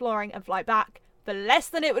Belgium exploring and fly back for less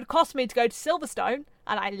than it would cost me to go to Silverstone,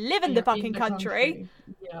 and I live in the You're fucking country,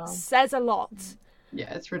 Yeah. says a lot. Yeah,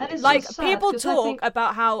 it's it's ridiculous. Like, sad, people 'cause I talk think-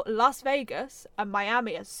 about how Las Vegas and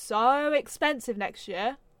Miami are so expensive next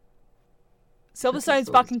year. Silverstone's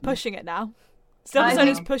fucking Silverstone. pushing it now. I Silverstone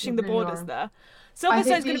is think pushing they the really borders are. there. I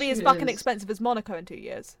think Silverstone's the going to be as issue fucking is- expensive as Monaco in 2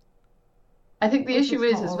 years. I think the Which issue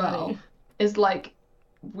it's is not as well, already. is like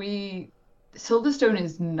Silverstone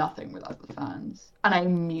is nothing without the fans, and I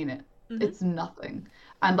mean it. Mhm. It's nothing.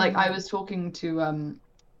 And like I was talking to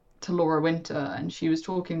Laura Winter, and she was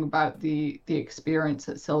talking about the experience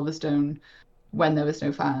at Silverstone when there was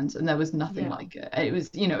no fans, and there was nothing Yeah. like it. It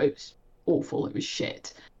was, you know, it was awful. It was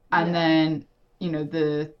shit. And Yeah. then, you know,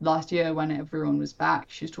 the last year when everyone was back,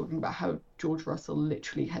 she was talking about how George Russell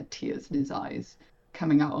literally had tears in his eyes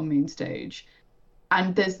coming out on main stage.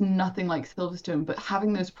 And there's nothing like Silverstone, but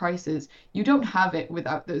having those prices, you don't have it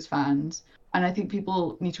without those fans. And I think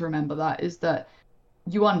people need to remember that, is that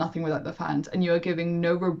you are nothing without the fans, and you are giving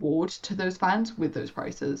no reward to those fans with those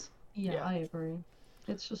prices. Yeah, Yeah. I agree.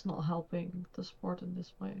 It's just not helping the sport in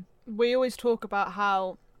this way. We always talk about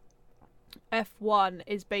how F1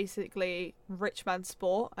 is basically rich man's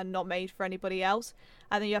sport and not made for anybody else.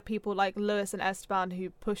 And then you have people like Lewis and Esteban who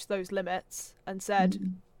push those limits and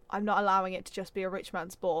said, I'm not allowing it to just be a rich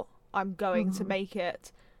man's sport. I'm going to make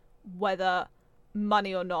it whether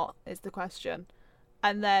money or not is the question.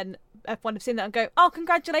 And then F1 have seen that and go, oh,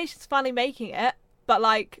 congratulations, finally making it. But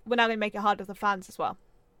like, we're now going to make it harder for the fans as well.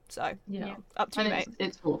 So, Yeah, up to you, And mate.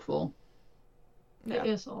 it's awful. Yeah. it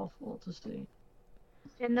is awful to see.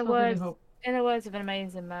 In the So I really words, hope in the words of an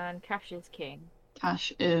amazing man, cash is king.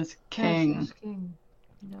 Cash is Cash king. is king.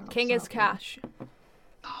 Yeah, King is sadly. cash.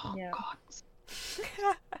 Oh, Yeah. God.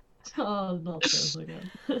 Oh, not this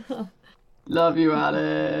again. Love you,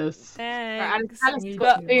 Alice. Right, Alice Thanks. Me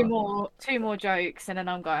got too. two more jokes, and then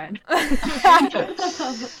I'm going.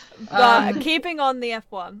 But keeping on the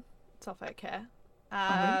F1 topic here,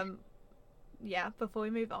 yeah, before we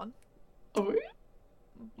move on, Oh,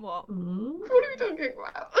 what? Mm. what are we talking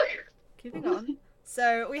about? Keeping on.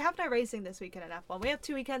 So we have no racing this weekend in F1. We have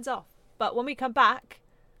 2 weekends off. But when we come back,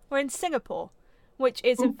 We're in Singapore, which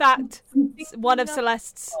is in fact one of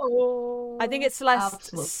Celeste's. I think it's Celeste's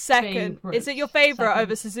Absolute second. favourite. Is it your favourite Second.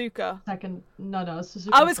 over Suzuka? Second, no, Suzuka.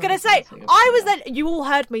 I was gonna first, say, Singapore, I was yeah. then. You all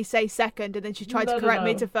heard me say second, and then she tried to No, correct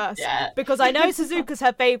me no. to first Yeah. because I know Suzuka's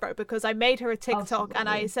her favourite because I made her a TikTok and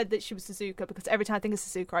I Absolutely. said that she was Suzuka because every time I think of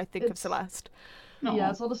Suzuka, I think of It's- Celeste. Yeah,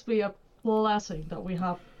 it's honestly a blessing that we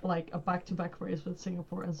have like a back-to-back race with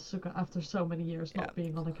Singapore and Suzuka after so many years not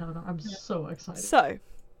being on the calendar. I'm so excited So,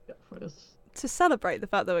 for this. to celebrate the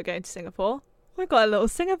fact that we're going to Singapore, we've got a little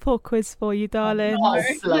Singapore quiz for you, darling. Oh,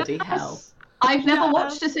 bloody hell. I've never Yes,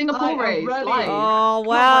 watched a Singapore I am race ready. live. Oh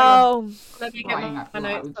wow! Let me get Crying my out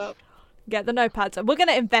notes loud. up. Get the notepads. We're going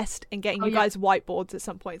to invest in getting Oh, you yeah. guys whiteboards at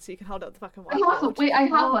some point so you can hold up the fucking I have one. whiteboard. Wait, I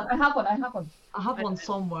have one. I have one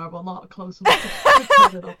somewhere, but not close enough to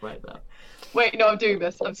put it up right now. Wait, no, I'm doing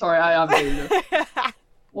this. I'm sorry, I am doing this.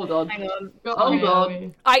 Hold on. Hang on. Hold on.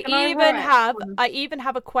 Abby. I Can I even write have one? I even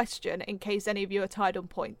have a question in case any of you are tied on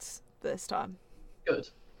points this time. Good.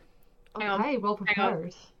 Hang on. Okay, well Hang on.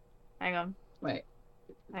 prepared. Hang on. Wait.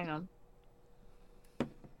 Hang on.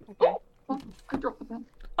 Okay. Oh, I dropped the pen.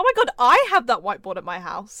 Oh my god, I have that whiteboard at my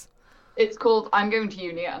house. It's called I'm Going to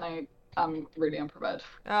Uni and I am really unprepared.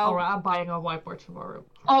 Oh, Alright, I'm buying a whiteboard tomorrow.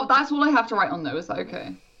 Oh, that's all I have to write on though, is that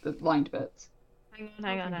okay? The lined bits. Hang on.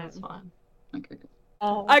 Hang on. Hang That's on. fine. Okay, good.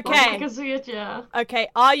 Oh. I okay. can see it, yeah. Okay,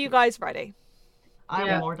 are you guys ready? I'm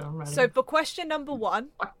Yeah. more than ready. So for question number 1,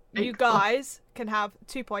 you guys can have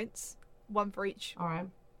 2 points, 1 for each Alright.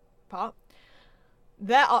 part.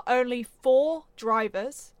 There are only 4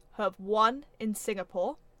 drivers who have won in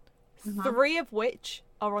Singapore, 3 of which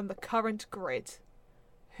are on the current grid.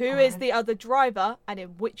 Who is Alright. the other driver and in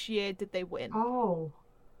which year did they win? Oh,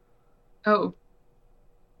 Oh,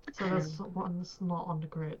 so this one's not on the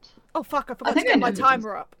grid. Oh fuck, I forgot to think I get my know this.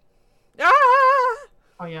 timer up. Ah!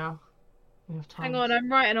 Oh yeah. We have time. Hang on.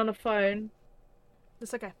 I'm writing on a phone.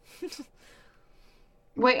 It's okay.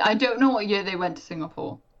 wait, I don't know what year they went to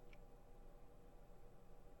Singapore.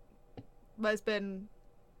 There's been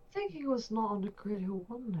I think he was not on the grid who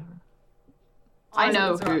won there. I think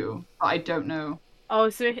know it's alright. who, but I don't know. Oh,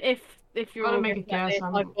 so if you're Gotta all make a guessing like guess, this,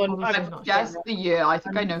 I'm I've gone. honestly I've not Guess sure. the year. I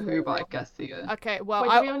think I know who, but I guess the year. okay. Well, Wait,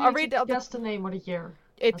 we only I'll need read to it. Up guess the name or the year.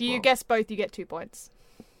 if as you well. guess both, you get 2 points.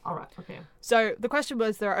 Alright, okay. So the question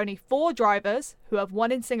was: there are only 4 drivers who have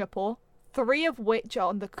won in Singapore, 3 of which are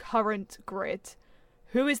on the current grid.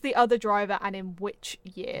 Who is the other driver, and in which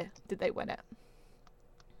year did they win it?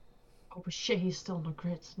 Oh but shit, he's still on the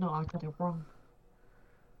grid. No, I got it wrong.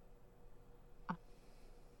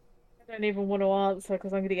 I don't even want to answer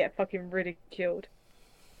because I'm gonna get fucking ridiculed.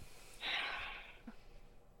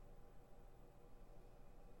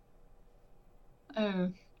 Oh,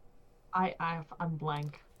 I'm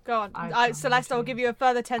blank. Go on, I've Celeste. I'll done give you a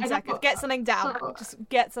further 10 I know, seconds. but- Get something down. so- Just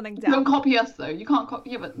get something don't down. copy us though. You can't copy.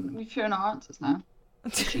 Yeah, but we've shown our answers now.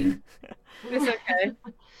 Cheat. It's okay.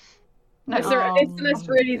 No, If Celeste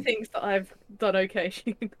really thinks that I've done okay,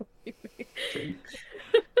 she can copy me.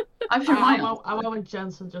 I've shown my I answers. went with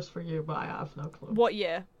Jensen just for you, but I have no clue. What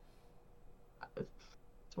year?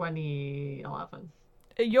 2011.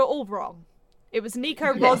 You're all wrong. It was Nico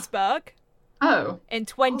Okay. Rosberg Oh, in Oh,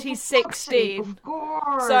 for fuck's sake, 2016. Of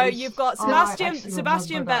course. So you've got Oh, I Sebastian actually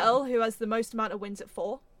Sebastian remember that. Vettel, who has the most amount of wins at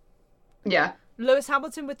 4. yeah, Lewis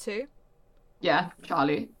Hamilton with 2. yeah,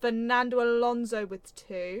 Charlie. Fernando Alonso with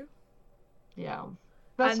 2. Yeah.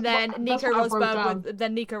 And then that's Nico what I wrote down.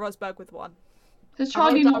 Rosberg with 1. Has I wrote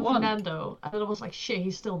Charlie down not won? Fernando, and then I was like, shit,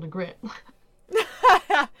 he's still in the grid.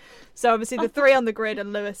 So obviously the 3 on the grid are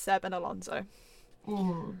Lewis, Seb, and Alonso.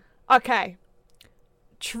 Mm, Okay.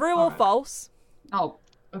 True or Alright. false? Oh,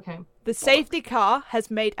 okay. The safety car has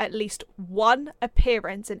made at least 1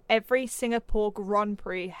 appearance in every Singapore Grand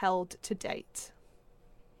Prix held to date.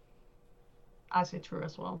 I say true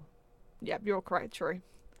as well. Yep, you're correct, true.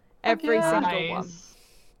 Every yeah. single one. Nice.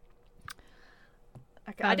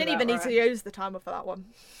 Okay, I Sounds didn't even about need to use the timer for that one.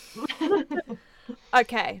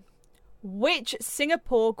 Okay. Which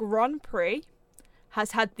Singapore Grand Prix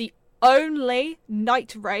has had the only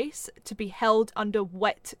night race to be held under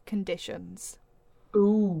wet conditions?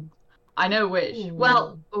 ooh, I know which. Ooh.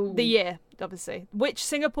 Well, ooh. The year, obviously. Which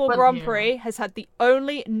Singapore What Grand year? Prix has had the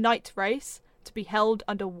only night race to be held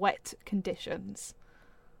under wet conditions?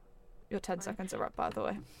 Your 10 seconds are up, by the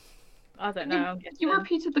way. I don't know. I'm guessing. You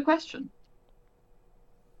repeated the question.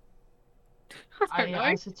 I don't know.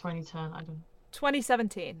 I said 2010. I don't.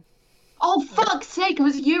 2017. Oh, fuck's sake! I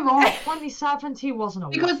was a year off. 2017 wasn't a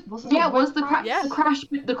Because wasn't yeah, a it was wet the crash? Yeah.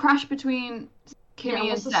 the crash between Yeah, Kimmy it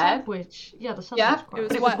and was the Seb. sandwich. Yeah, the sandwich Yeah, crash. It was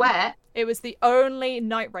But it was wet. wet. It was the only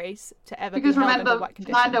night race to ever Because be held under remember, wet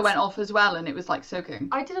conditions. Fernando went off as well, and it was like soaking.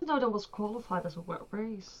 I didn't know that was qualified as a wet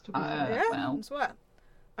race. To be fair. Yeah, Well. it's wet.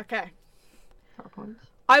 Okay. Fair point.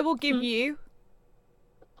 I will give you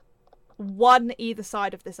one either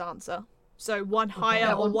side of this answer. So one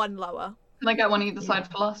higher or one lower. Can I get one either side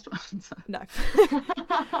for last one? No.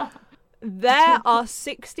 There are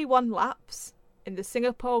 61 laps in the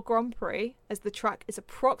Singapore Grand Prix, as the track is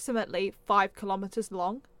approximately 5 kilometers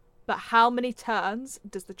long. But how many turns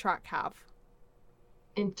does the track have?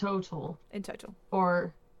 In total. In total.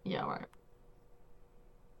 Or, yeah, right.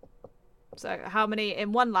 So how many,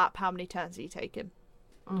 in one lap, how many turns are you taking?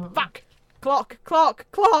 Mhm. Fuck!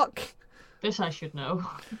 Clock! This I should know.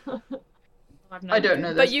 I don't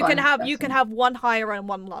know this. But you can have one higher and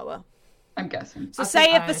one lower. I'm guessing. So I say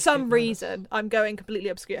think if I for some should know reason, I'm going completely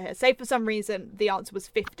obscure here, say for some reason the answer was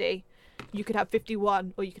 50, you could have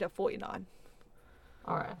 51 or you could have 49.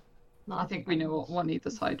 Alright. No, I think we know what one either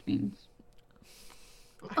side means.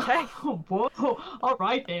 Okay. Whoa.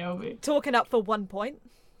 Alright, Naomi. Talking up for 1 point.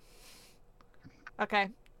 Okay,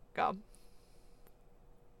 go on.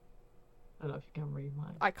 I don't know if you can read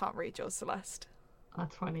mine. I can't read yours, Celeste.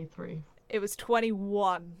 23. It was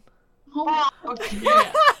 21. Oh,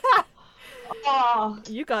 yeah. Oh.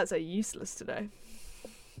 You guys are useless today.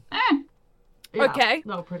 Yeah, Okay.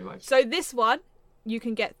 No, pretty much. So this one, you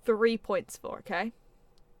can get 3 points for, okay?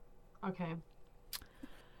 Okay.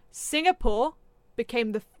 Singapore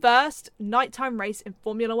became the first nighttime race in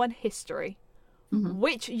Formula One history. Mhm.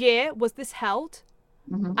 Which year was this held?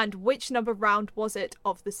 Mhm. And which number round was it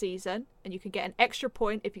of the season? And you can get an extra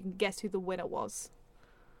point if you can guess who the winner was.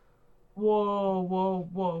 Whoa.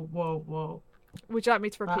 Would you like me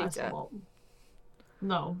to That repeat is a it? lot.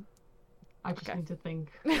 No. I just Okay. need to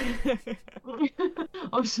think. I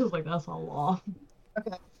was just like, that's a lot.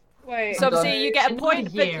 Wait. So obviously you get I a know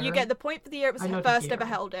point the for year. you get the point for the year it was I know the first ever year.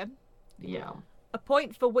 held in. Yeah. A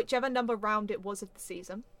point for whichever number round it was of the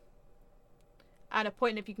season. And a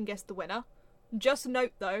point if you can guess the winner. Just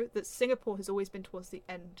note though that Singapore has always been towards the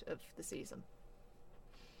end of the season.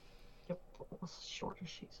 Yep. It was a shorter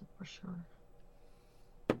season for sure.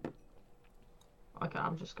 Okay,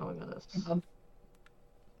 I'm just going with this.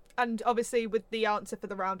 And obviously with the answer for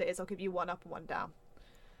the round it is, I'll give you one up and one down.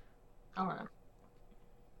 Alright.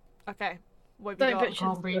 Okay. What have Don't you I got?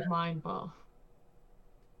 can't read mine, but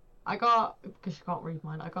I got, because you can't read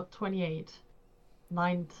mine, I got 28,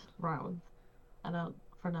 9th round, and then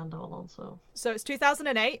Fernando Alonso. So it's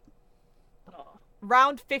 2008, Oh.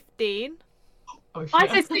 round 15. Oh shit. I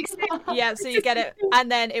said 16. Yeah, so you get it.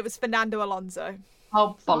 And then it was Fernando Alonso.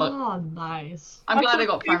 Oh, bollocks. Oh, nice. I'm glad I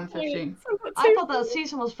got 2 round points. 15. I thought that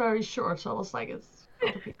season was very short, so I was like, it's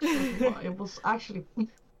gotta be short, but it was actually.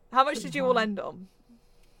 How much did you all end on?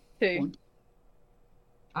 2.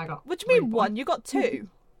 I got. What do you 3 mean points. one? You got 2. You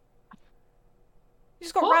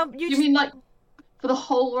just got What? round. You You just mean like for the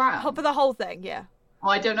whole round? for the whole thing, yeah. Oh,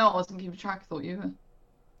 I don't know. I wasn't keeping track. I thought you were.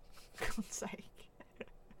 God's sake.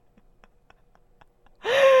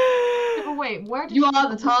 Yeah, but wait, where did You are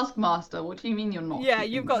the taskmaster. What do you mean you're not? Yeah,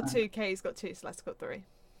 keeping you've got track? 2. Kay's got 2. Celeste's got 3.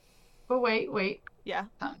 But wait. Yeah.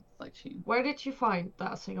 Sounds like cheating. Where did you find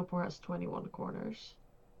that Singapore has 21 corners?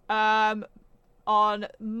 On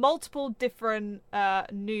multiple different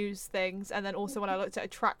news things, and then also when I looked at a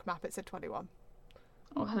track map, it said 21.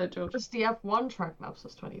 Oh, hello, George. Because the F1 track map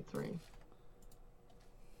says 23.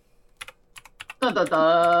 Dun dun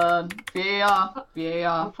dun. VAR.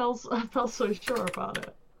 I felt so sure about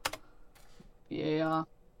it. VAR.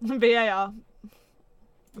 VAR.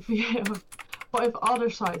 Yeah. But if other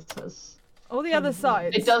side says. All the other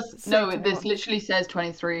sides. It does. No, say this 21. literally says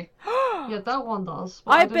 23. Yeah, that one does.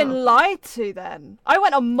 but I I've don't been know. lied to then. I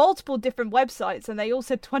went on multiple different websites and they all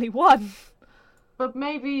said 21. But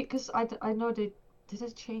maybe, because I know they. Did they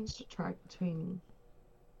change the track between.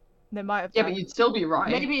 They might have Yeah, done. but you'd still be right.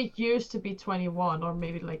 Maybe it used to be 21, or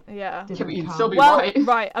maybe like. Yeah. Yeah, Didn't but you'd count. still be Well, right.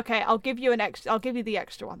 right. Okay, I'll give you the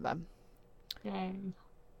extra one then. Yay.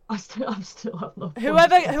 I'm still have no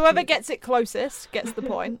points. Whoever gets it closest gets the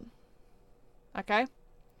point. Okay.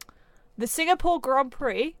 The Singapore Grand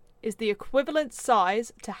Prix is the equivalent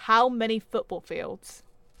size to how many football fields?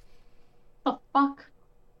 The fuck?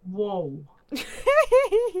 Whoa.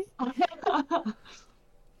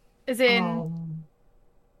 As in,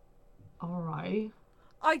 Alright.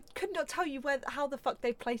 I could not tell you how the fuck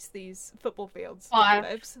they place these football fields. 5.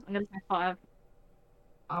 babes. I'm gonna say 5.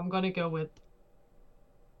 I'm gonna go with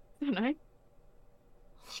I don't know.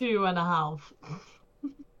 2.5.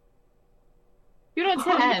 You're not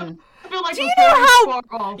 10. 10. I feel like Do we're you know very how- far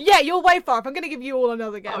off. Yeah, you're way far off. I'm gonna give you all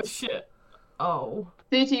another guess. Oh shit. Oh.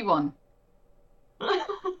 31.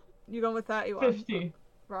 You gone with 31? 50.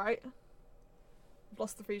 Right.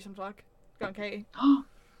 Lost the Frisian flag. Go on, Katie.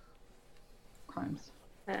 Crimes.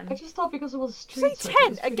 I just thought because it was Say street circuit,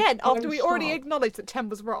 10 it's pretty again after we already strong. acknowledged that 10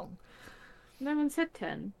 was wrong. No one said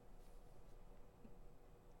 10.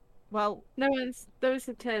 Well, No one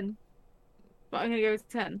said 10. But I'm gonna go with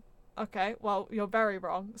 10. okay. Well, you're very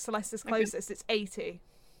wrong. Celeste is closest. It's 80.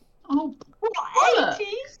 Oh, What? 80?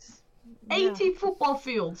 Yeah. 80 football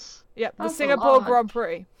fields. Yep. The That's a Singapore lot. Grand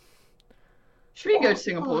Prix. should we go to What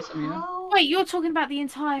Singapore the some year? hell? Wait, you're talking about the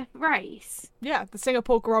entire race? Yeah, the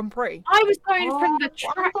Singapore Grand Prix. I was going from the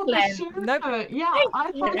I track thought the length. circuit. Nope. Yeah,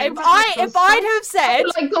 I thought If you I meant if I'd have said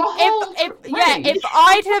Like the whole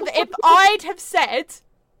if I'd have said,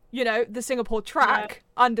 you know, the Singapore track,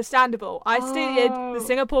 understandable. I stated the Oh.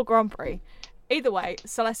 Singapore Grand Prix. Either way,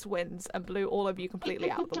 Celeste wins and blew all of you completely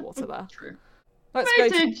out of the water there. True. Let's go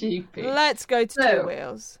to MotoGP. let's go to So- Two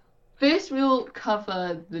Wheels. First, we'll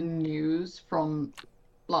cover the news from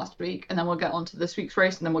last week, and then we'll get on to this week's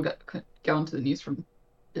race, and then we'll go on to the news from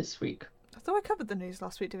this week. I thought I covered the news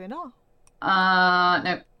last week, did we not?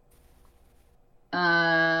 No.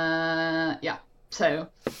 Yeah. So,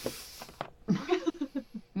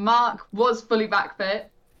 Mark was fully back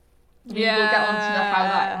fit. We'll get on to how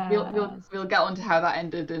that. We'll get on to how that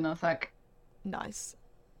ended in a sec. Nice.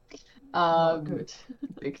 Not good.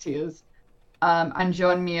 Big tears. And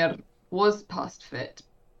John Mir was past fit,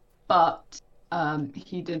 but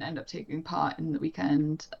he didn't end up taking part in the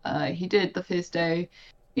weekend. He did the first day,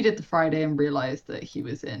 he did the Friday, and realised that he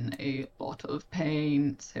was in a lot of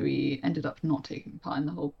pain, so he ended up not taking part in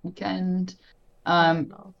the whole weekend.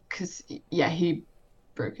 No. Because he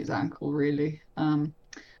broke his ankle really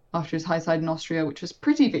after his high side in Austria, which was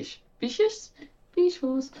pretty vicious.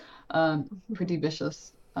 Pretty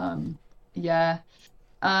vicious. Remy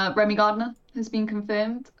Gardner has been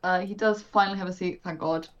confirmed. He does finally have a seat, thank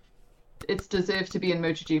God. It's deserved to be in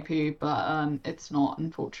MotoGP, but it's not,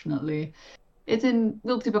 unfortunately. It's in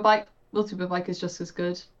World Superbike. World Superbike is just as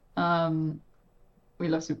good. We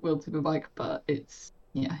love World Superbike, but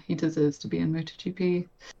he deserves to be in MotoGP.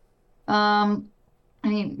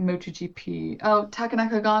 MotoGP. Oh, Taka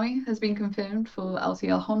Nakagami has been confirmed for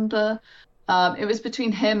LCL Honda. It was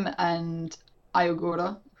between him and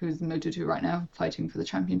Ayogura, who's in Moto2 right now, fighting for the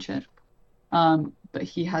championship. But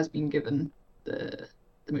he has been given the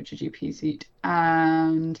MotoGP seat.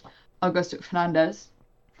 And Augusto Fernandez,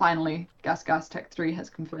 finally, Gas Tech 3 has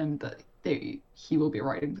confirmed that he will be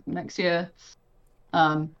riding for them next year.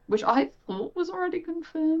 Which I thought was already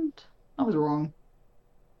confirmed. I was wrong.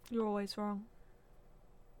 You're always wrong.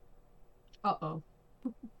 Uh-oh.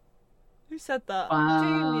 Who said that?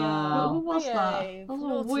 Wow. Who was that? behave. That was a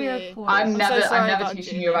Naughty. weird point. I'm so never sorry never about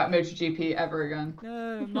teaching you. you about MotoGP ever again.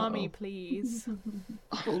 No, mummy, please.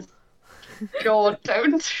 Oh, God,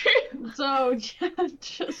 don't. So,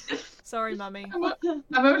 just... Sorry, mummy.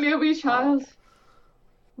 I'm only a wee child.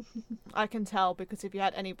 I can tell because if you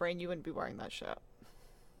had any brain, you wouldn't be wearing that shirt.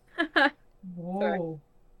 Whoa.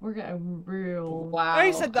 We're getting real... Wow.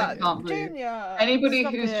 Who said that? I can't believe. Junior. Anybody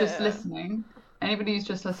Stop who's just it. listening,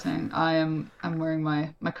 I'm wearing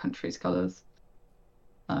my country's colours.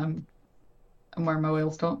 I'm wearing my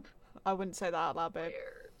Wales top. I wouldn't say that out loud, babe.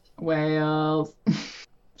 Wales.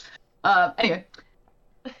 Anyway.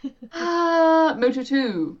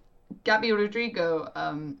 Moto2. Gabby Rodrigo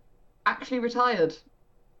actually retired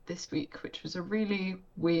this week, which was a really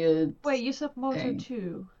weird Wait, you said Moto thing.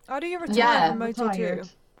 2? How do you retire Yeah. from Moto 2? Retired.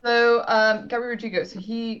 So, Gabby Rodrigo, so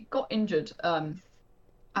he got injured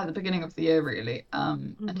at the beginning of the year, really,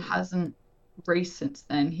 and Mhm. hasn't raced since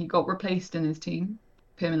then. He got replaced in his team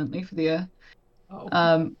permanently for the year,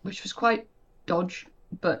 Oh. which was quite dodge,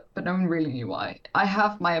 but no one really knew why. I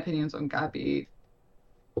have my opinions on Gabby.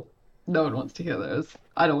 No one wants to hear those.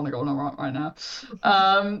 I don't want to go on a rant right now.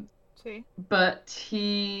 See? But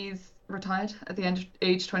he's retired at the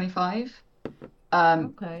age 25.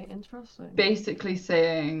 Okay, interesting. Basically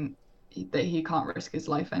saying that he can't risk his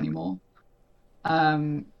life anymore.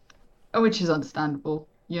 Which is understandable,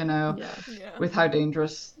 you know, Yeah. Yeah. with how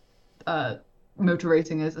dangerous motor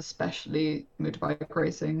racing is, especially motorbike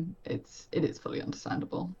racing. It is fully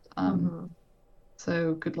understandable. Mhm.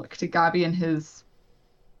 So good luck to Gabby in his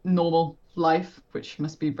normal life, which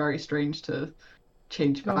must be very strange to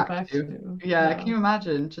change Go back back to. to. Yeah, can you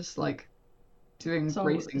imagine just like doing So-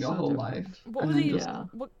 racing your so whole different. life? What and was then he? just- Yeah.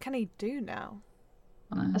 What can he do now?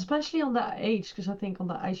 Especially on that age, because I think on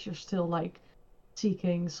that age you're still like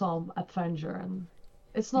seeking some adventure, and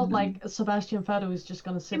it's not Mhm. like Sebastian Vettel is just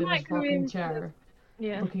gonna sit He in his might go rocking into- chair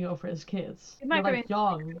Yeah, looking over his kids. He might You're go like into-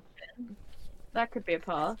 young. that could be a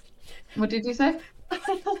path. What did you say?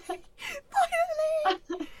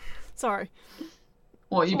 Sorry.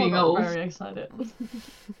 What, you being Got old? Very excited.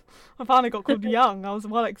 I finally got called young. I was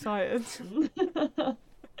well excited.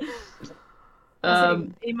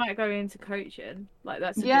 He might go into coaching. Like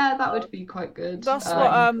that's a Yeah, good that start. would be quite good. That's Um,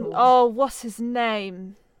 what cool. oh, what's his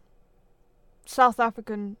name? South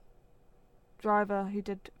African driver who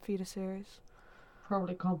did feeder series.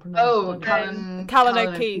 Probably can't pronounce Oh, it. Callan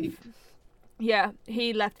O'Keefe. Yeah,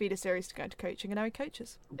 he left feeder series to go into coaching, and now he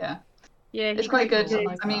coaches. Yeah, Yeah, it's quite good. I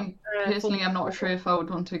like I mean, personally, I'm not sure if I would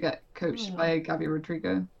want to get coached by Gabby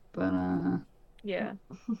Rodrigo, but Yeah,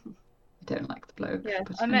 I don't like the bloke. yeah.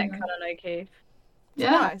 But I met anyway. Callan O'Keefe.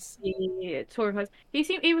 Yeah, Nice. He tour of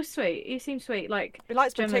he was sweet. He seemed sweet. Like He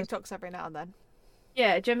likes my Gemma's- TikToks every now and then.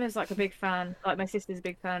 Yeah, Gemma's like a big fan. Like my sister's a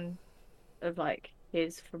big fan of like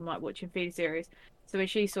his from like watching feeder series. So when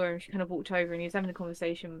she saw him, she kind of walked over and he was having a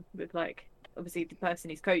conversation with like obviously the person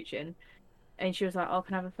he's coaching, and she was like, "Oh,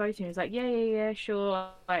 can I have a photo?" And he was like, "Yeah, sure."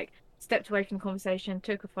 Like stepped away from the conversation,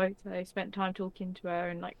 took a photo, spent time talking to her,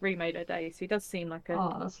 and like remade her day. So he does seem like a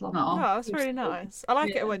Oh, that's lovely. Aw. Oh, that's really nice. I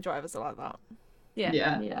like Yeah. it when drivers are like that. yeah.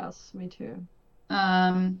 yeah. Yes, me too.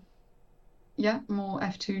 Yeah, more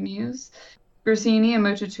F2 news. Grosini and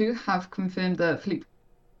Moto2 have confirmed that Philippe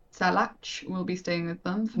Salac will be staying with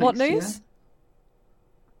them for What next news?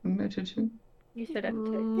 year. Moto2. You said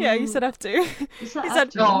F2. Yeah, you said F2. You You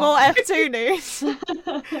said Oh. more F2 news.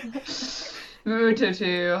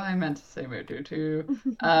 Moto2, I meant to say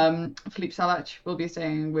Moto2. Philippe Salac will be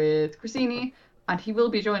staying with Grosini, and he will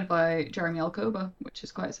be joined by Jeremy Alcoba, which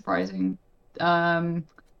is quite surprising.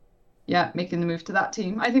 Yeah, making the move to that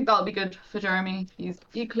team. I think that'll be good for Jeremy.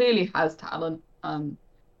 He clearly has talent.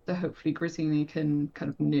 So hopefully Grosini can kind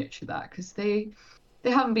of nurture that, because they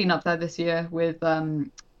haven't been up there this year with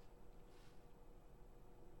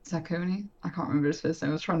Zacconi. I can't remember his first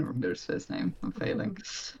name. I was trying to remember his first name. I'm failing.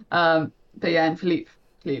 But yeah, and Philippe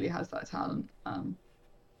clearly has that talent.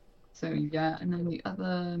 So yeah, and then the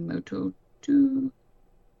other Moto2.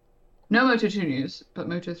 No Moto2 news, but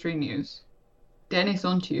Moto3 news. Denis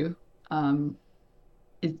Ontieu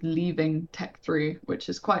is leaving Tech 3, which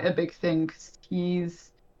is quite a big thing, because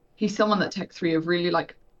he's someone that Tech 3 have really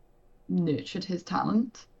like nurtured his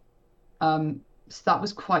talent. So that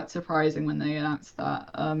was quite surprising when they announced that.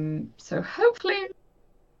 So hopefully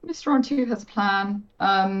Mr. Ontieu has a plan.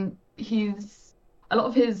 He's a lot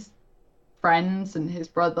of his friends and his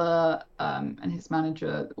brother and his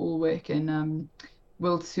manager all work in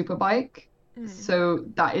World Superbike. So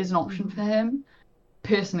that is an option for him.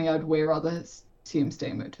 Personally, I'd way rather see him stay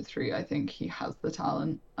in Moto3. I think he has the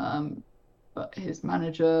talent. But his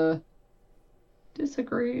manager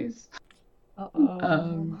disagrees.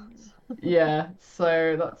 Yeah,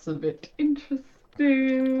 so that's a bit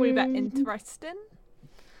interesting. We bet interesting.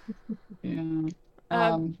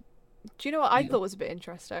 Yeah. Do you know what I Yeah. thought was a bit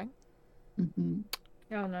interesting? Mhm.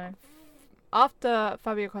 Oh no. After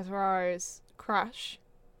Fabio Quartararo's crash,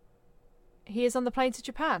 he is on the plane to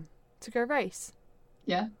Japan to go race.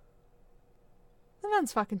 Yeah. The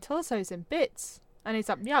man's fucking torso's in bits. And he's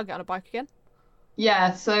like, yeah, I'll get on a bike again.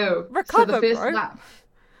 Yeah, so Recover, the first bro.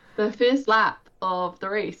 lap of the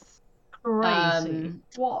race Crazy.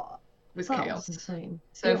 What? was That chaos. was insane.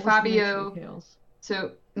 So It was Fabio, literally chaos.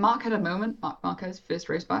 so Mark had a moment. Mark Marquez, first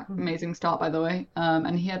race back, amazing start by the way.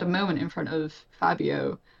 And he had a moment in front of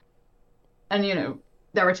Fabio, and you know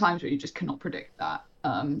there are times where you just cannot predict that.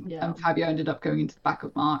 Yeah. And Fabio ended up going into the back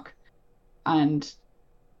of Mark, and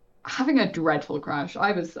having a dreadful crash.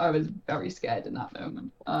 I was very scared in that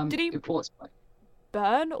moment. Did he- It was quite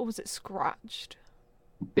Burn or was it scratched?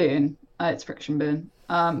 burn. It's friction burn.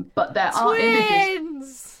 But there are images.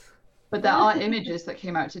 Twins! But there are images that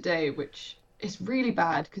came out today, which is really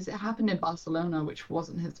bad because it happened in Barcelona, which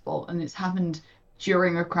wasn't his fault, and it's happened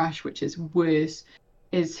during a crash, which is worse.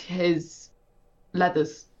 Is his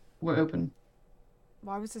leathers were open,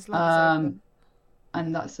 Why was his legs open?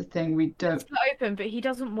 and that's the thing we don't. It's not open, but he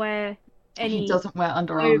doesn't wear any. He doesn't wear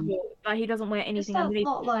underarm. Like he doesn't wear anything that underneath.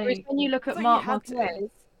 not Whereas like- when you look I at thought Marc you had to. Marquez,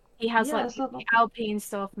 he has Yeah, like it's not the like- Alpine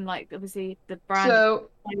stuff and like obviously the brand. So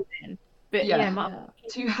clothing. But yeah. yeah, Marc, Yeah.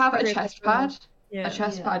 to have a Really chest good. pad, yeah, a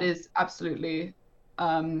chest Yeah. pad is absolutely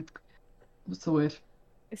what's the word?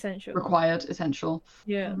 essential. Required, essential.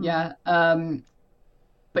 Yeah. Yeah.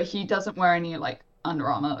 But he doesn't wear any like Under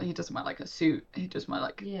Armour. He doesn't wear like a suit. He just wear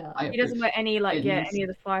like Yeah. He doesn't wear any like Bins. any of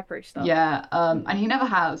the fireproof stuff. Yeah, and he never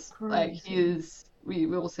has. Like he Crazy. is. We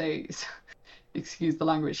will say, excuse the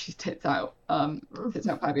language. He's tits out. Tits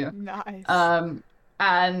out Fabio. Nice.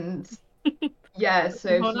 And yeah,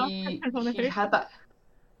 so Hold on. he Hold on. he had that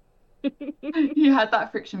he had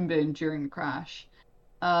that friction burn during the crash.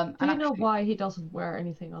 Do And you know actually, why he doesn't wear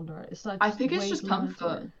anything under it? It's like I think it's weight just limit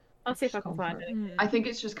comfort. I'll see if I can find Comfort. it. Hmm. I think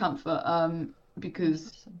it's just comfort. Because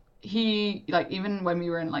Interesting. he, like, even when we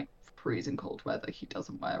were in like freezing cold weather, he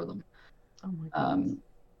doesn't wear them. Oh my god.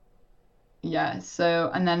 Yeah. So,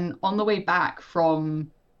 and then on the way back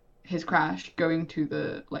from his crash, going to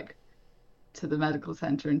the medical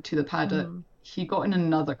center and to the paddock, Mhm. he got in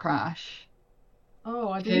another crash. Oh,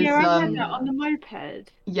 I His, didn't Yeah, I see read that on the that.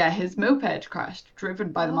 moped. Yeah, his moped crashed,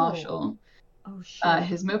 driven by the Oh. marshal. Oh shit.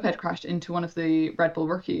 His moped crashed into one of the Red Bull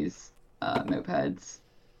rookies' mopeds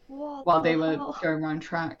What while the they were hell? going around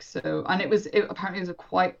track. So, and apparently it was a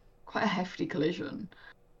quite a hefty collision.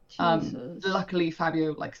 Jesus. Luckily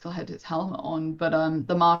Fabio still had his helmet on, but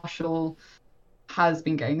the marshal has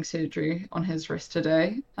been getting surgery on his wrist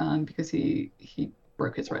today, because he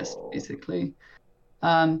broke his wrist Whoa. basically.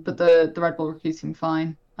 But the Red Bull rookie seemed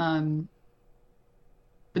fine. But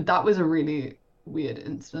that was a really weird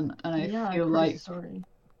incident, and Yeah, I feel crazy like story.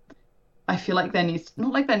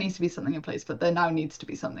 there needs to be something in place, but there now needs to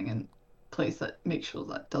be something in place that makes sure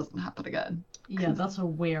that doesn't happen again. Yeah, that's a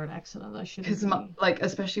weird accident. That shouldn't Because be.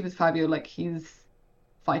 especially with Fabio, he's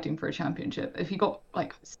fighting for a championship. If he got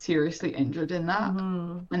seriously injured in that,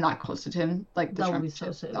 Mhm. and that costed him the That would be so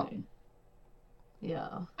championship, silly.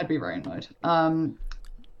 Yeah. I'd be very annoyed. Something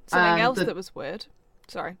and else the- that was weird.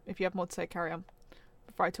 Sorry, if you have more to say, carry on.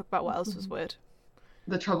 Before I talk about what else was weird.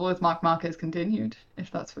 The trouble with Marc Marquez continued, if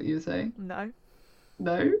that's what you were saying. No,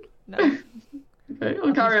 No? no. Okay,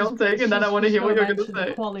 I'll carry on saying, and then I want to hear what you're going to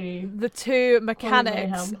say. Quality. The two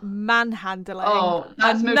mechanics mayhem. manhandling Oh,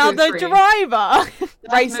 that's another Moto3. driver,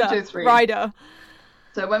 That's racer, Moto3. rider.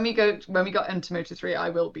 So when we got into Moto3, I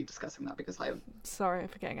will be discussing that because Sorry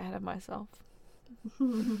for getting ahead of myself.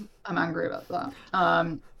 I'm angry about that.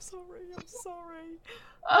 I'm sorry.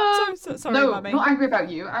 So sorry, no, Mummy. not angry about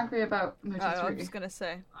you. Angry about Oh, Moto3. I was gonna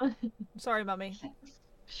say. Sorry, Mummy.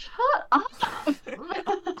 Shut up.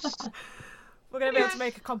 We're gonna be able to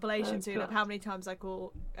make a compilation soon of how many times I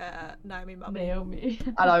call Naomi Mummy. Naomi.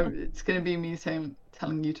 And it's gonna be me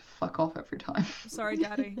telling you to fuck off every time. Sorry,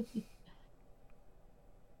 Daddy.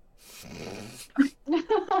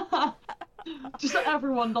 Just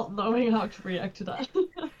everyone not knowing how to react to that.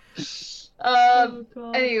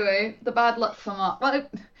 God. Anyway. The bad luck for Mark. Well,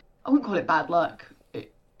 I wouldn't call it bad luck.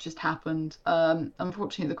 It just happened.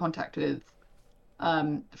 Unfortunately, the contact with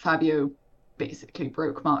Fabio basically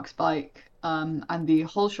broke Mark's bike, and the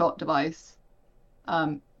whole shot device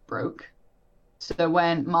broke. So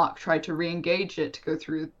when Mark tried to re-engage it to go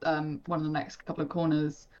through one of the next couple of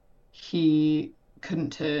corners, he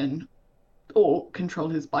couldn't turn or control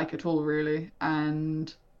his bike at all, really,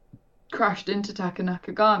 and crashed into Taka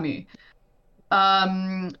Nakagami.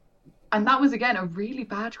 And that was, again, a really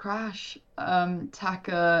bad crash.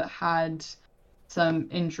 Taka had some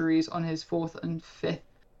injuries on his fourth and fifth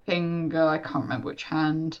finger. I can't remember which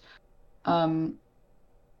hand.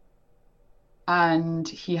 And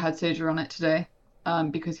he had surgery on it today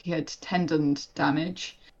because he had tendon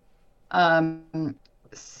damage.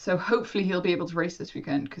 So hopefully he'll be able to race this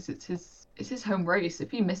weekend because it's his home race.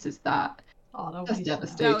 If he misses that, Oh, that would that's be sad.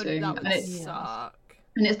 devastating. That would And it's- suck.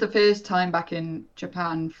 And it's the first time back in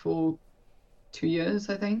Japan for 2 years,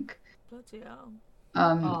 I think. Bloody hell.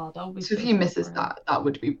 Oh, that would be So if so he sad misses for him. that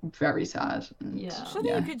would be very sad. And, Yeah. Surely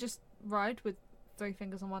yeah. you could just ride with 3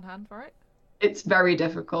 fingers on one hand, right? It's very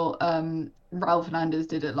difficult. Raul Fernandez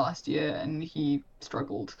did it last year and he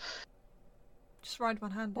struggled. Just ride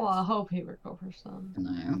one hand. Well, I hope he recovers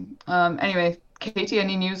then. No. Anyway, Katie,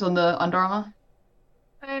 any news on the Under Armour?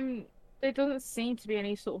 There doesn't seem to be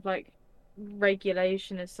any sort of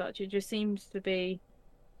regulation as such. It just seems to be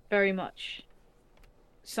very much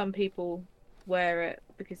some people wear it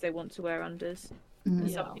because they want to wear unders, and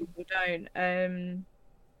Yeah. some people don't.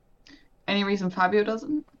 Any reason Fabio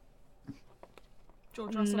doesn't?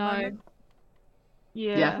 George Russell. No. moment.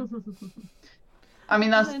 Yeah. Yeah. I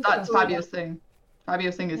mean, that's Interesting. Fabio's thing.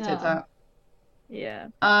 Fabio's thing is tits Yeah. out. Yeah.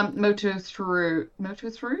 Moto through.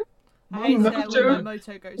 I hate it when Moto my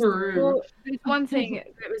moto goes through. through. Well, there's one thing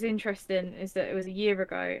that was interesting is that it was a year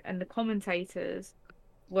ago, and the commentators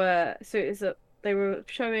were they were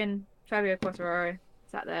showing Fabio Quartararo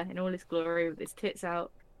sat there in all his glory with his tits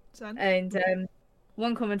out, Son. and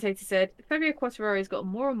one commentator said Fabio Quartararo's got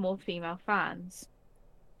more and more female fans.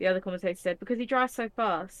 The other commentator said because he drives so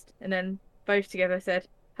fast, and then both together said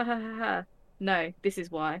ha ha ha ha. No, this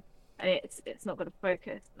is why, and it's not going to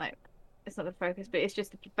focus. No, it's not going to focus, but it's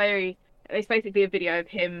just it's basically a video of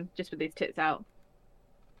him just with his tits out.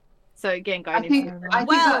 So again, I going think into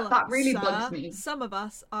Well, that really sir, bugs me. some of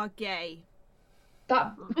us are gay.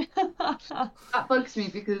 That bugs me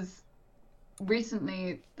because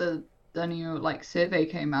recently the new survey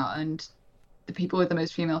came out and the people with the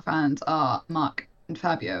most female fans are Mark and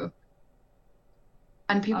Fabio.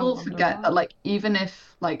 And people wonder forget why. that, like, even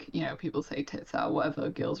if, like, you know, people say tits out, whatever,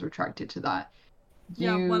 girls are attracted to that.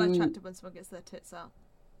 Yeah, I'm well attracted when someone gets their tits out.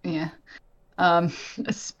 Yeah.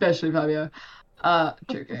 Especially Fabio.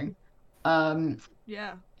 Joking.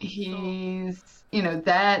 Yeah. He's, you know,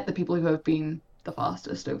 they're the people who have been the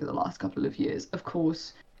fastest over the last couple of years. Of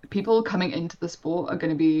course, people coming into the sport are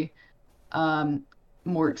going to be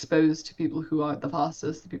more exposed to people who are the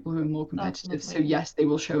fastest, the people who are more competitive. So Definitely. yes, they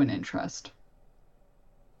will show an interest.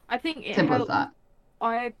 I think it Simple as helped. that.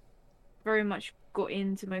 I very much got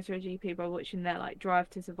into MotoGP by watching their like Drive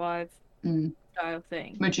to Survive style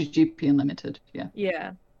thing. MotoGP Unlimited, yeah.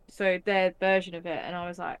 Yeah. So their version of it, and I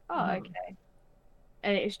was like, oh, Mhm. okay.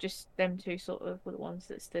 And it's just them two sort of were the ones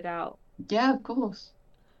that stood out. Yeah, of course.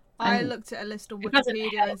 I And- looked at a list on It doesn't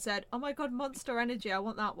Wikipedia and said, "Oh my god, Monster Energy! I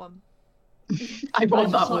want that one." I I want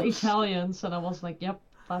just that saw one. Italians and I was like, yep,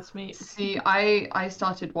 that's me. See, I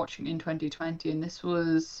started watching in 2020, and this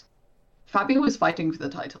was Fabio was fighting for the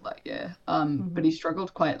title that year, but he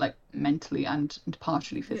struggled quite like mentally and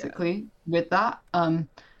partially physically with that.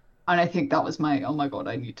 And I think that was my, oh my god,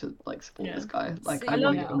 I need to like support this guy. Like See, I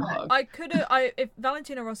want to give him a hug. I could have. If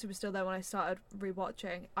Valentino Rossi was still there when I started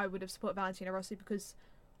rewatching, I would have supported Valentino Rossi because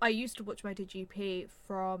I used to watch MotoGP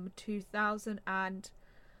from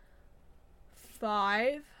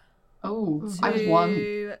 2005 Oh, I was one.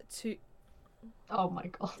 to Oh my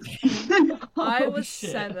god. I Oh, was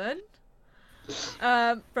shit. 7.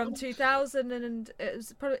 From 2000 and it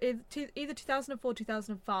was probably either 2004,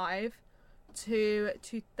 2005 to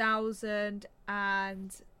 2000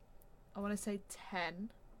 and I want to say 10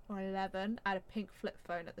 or 11. I had a pink flip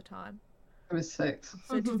phone at the time. I was 6.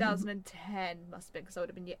 So 2010 must have been because I would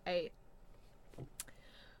have been year 8.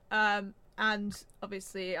 And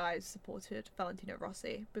obviously I supported Valentino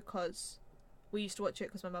Rossi because we used to watch it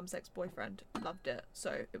because my mum's ex-boyfriend loved it.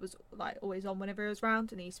 So it was like always on whenever he was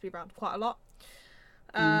around, and he used to be around quite a lot.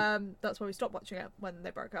 That's why we stopped watching it when they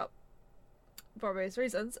broke up for obvious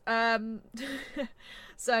reasons.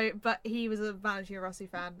 So, but he was a Valentino Rossi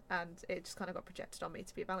fan, and it just kind of got projected on me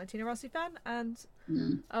to be a Valentino Rossi fan, and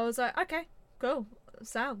I was like, okay, cool,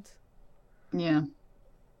 sound. Yeah.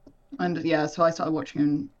 And yeah, so I started watching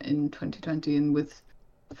him in 2020, and with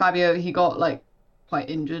Fabio, he got like quite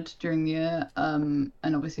injured during the year, and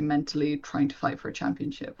obviously mentally trying to fight for a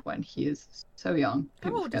championship when he is so young. How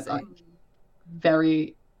People old is forget he? that.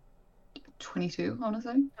 Very 22, I want to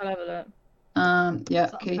say. I'll have a look. Yeah,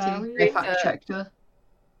 Is that Katie, very- they fact checked her.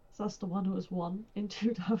 That's the one who was won in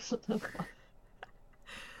 2005.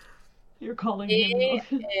 You're calling him.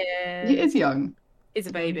 He is young. He's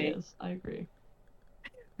a baby. Yes, I agree.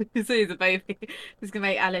 So he's a baby. This is gonna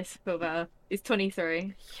make Alice feel better. He's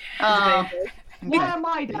 23. Oh, Why am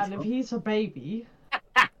I then if he's a baby?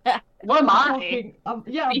 What am I? Fucking,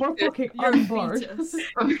 yeah, we're fucking You're a unborn. fetus.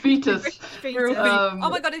 A fetus. Fetus. Um, Oh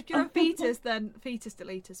my god, if you're a fetus, then fetus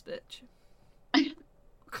deletus, bitch.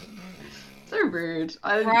 So rude.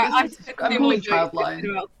 Right, I took I'm the really more jokes childline. in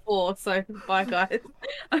about 4, so bye guys.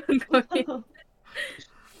 I'm going.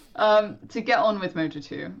 To get on with Moto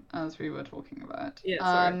 2, as we were talking about. Yeah,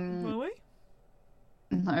 sorry. Will we?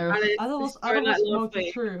 No, Alice, I thought this it was last Moto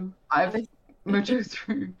week. through. I've Moto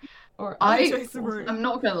 3. Or Moto through. I'm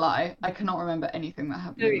not gonna lie, I cannot remember anything that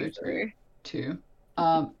happened in Moto 2.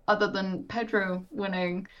 Other than Pedro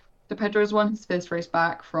winning. So Pedro's won his first race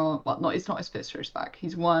back from, well, it's not his first race back.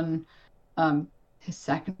 He's won his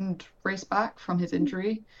second race back from his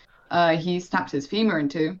injury. He snapped his femur in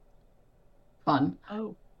 2. Fun.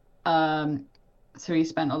 Oh. So he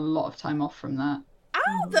spent a lot of time off from that.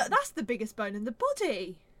 Ow, that's the biggest bone in the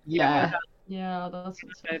body. Yeah. Yeah, that's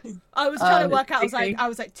insane. I was trying to work out. Basically. I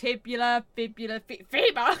was like tibula, fibula,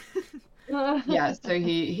 femur. Yeah, so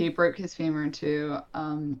he broke his femur in 2.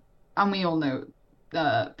 And we all know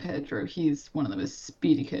Pedro, he's one of the most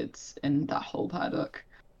speedy kids in that whole paddock.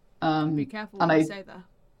 Be careful and what you say there.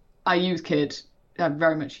 I use kid. I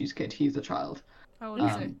very much use kid. He's a child. How old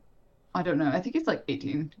is he? I don't know. I think he's like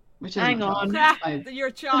 18, which is Hang on. You're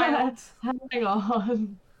a child. Hang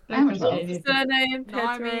on. I'm a There's child. Katie. Surname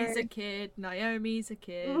Pedro. Naomi's a kid. Naomi's a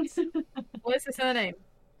kid. What's the surname?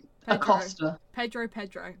 Pedro. Acosta. Pedro.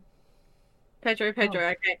 Pedro. Oh.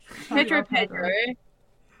 Okay. Pedro. Pedro.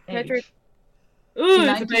 Age. Ooh,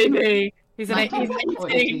 it's a 19. baby. He's an 19 or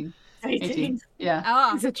 18. 18. Yeah.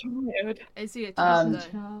 Ah, He's a child. is he a child though?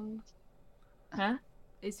 Child. Huh?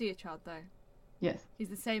 Is he a child though? Yes. He's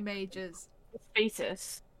the same age as. It's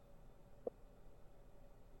fetus.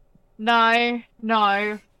 No.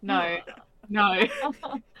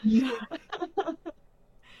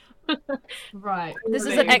 Right. This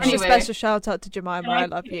is an extra Anyway. special shout out to Jemima. I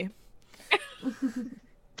love you.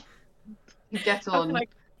 Get How can on. I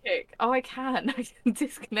kick? Oh, I can. I can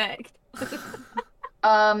disconnect.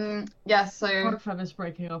 Yeah, so Portfan is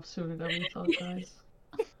breaking up sooner than we thought, guys.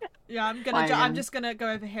 Yeah, I'm Fine. just gonna go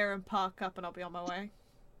over here and park up, and I'll be on my way.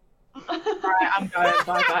 Right, I'm going.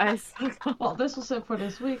 Bye, guys. Well, this was it for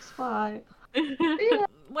this week's fight.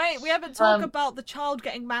 Wait, we haven't talked about the child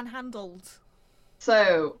getting manhandled.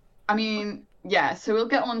 So, I mean, yeah, so we'll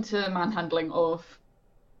get on to manhandling of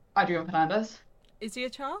Adrian Fernandez. Is he a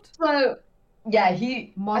child? So, yeah,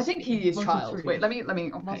 I Must think be. he is Must child. be. Wait, okay,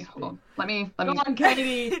 Must hold be. on. Let me, Go on,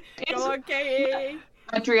 Katie. Go on, Katie.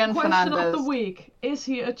 Adrian Question Fernandez, of the week: is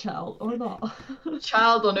he a child or not?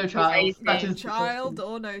 child or no child? 18. That is the Child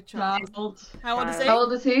question. or no child? Child. How old is he? How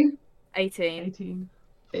old is he? 18. 18.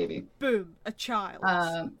 Baby. Boom, a child.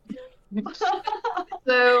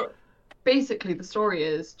 So, basically, the story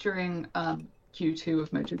is during Q2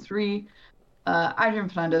 of Moto3, Adrian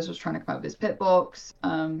Fernandez was trying to come out of his pit box,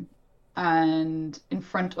 and in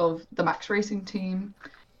front of the Max Racing team,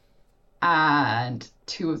 and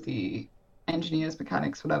two of the engineers,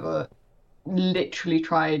 mechanics, whatever, literally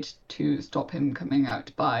tried to stop him coming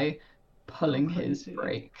out by pulling his Crazy.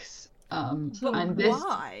 brakes. So And this,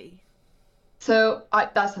 Why? so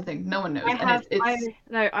that's the thing. No one knows. I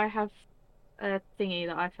have a thingy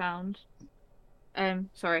that I found.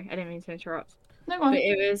 Sorry, I didn't mean to interrupt. No But one.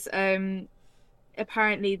 it was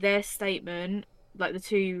apparently their statement, like the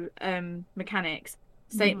two mechanics'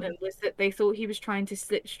 statement, was that they thought he was trying to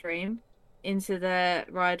slipstream into the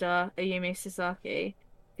rider Ayumi Sasaki,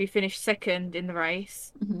 who finished second in the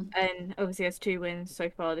race, Mhm. and obviously has 2 wins so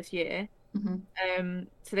far this year. Mhm.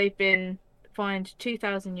 So they've been fined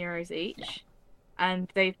 €2,000 each,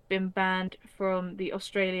 and they've been banned from the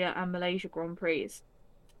Australia and Malaysia Grand Prix.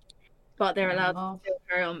 But they're Fair allowed enough. to still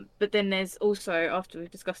carry on. But then there's also, after we've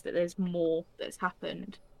discussed it, there's more that's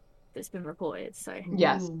happened that's been reported. So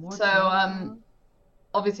Yes. Ooh, more So, drama.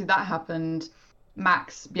 obviously that happened.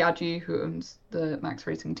 Max Biaggi, who owns the Max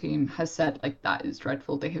Racing team, has said like that is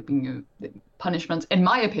dreadful. They have been punishments. In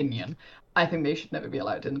my opinion, I think they should never be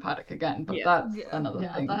allowed in the paddock again. But Yeah. that's Yeah. another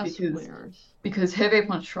Yeah, thing that's because weird. Hervé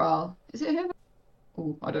Ponchral, is it Hervé?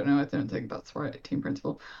 Oh, I don't know. I don't think that's right. Team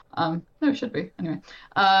principal. No, it should be anyway.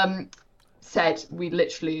 Said we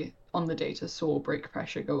literally on the data saw brake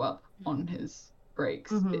pressure go up on his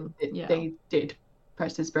brakes. Mhm, yeah. They did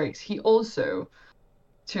press his brakes. He also,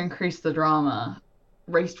 to increase the drama,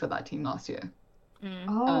 raced for that team last year.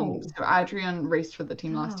 Oh, So Adrian raced for the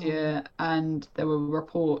team last Wow. year, and there were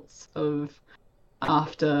reports of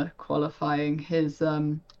after qualifying his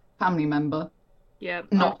family member, yeah.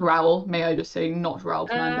 not Raul, may I just say, not Raul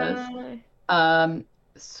Fernandez,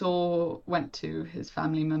 went to his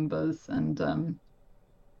family members and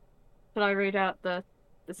Shall I read out the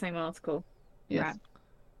same article? yes.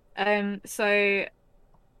 So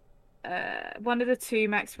one of the two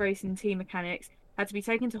Max Racing team mechanics had to be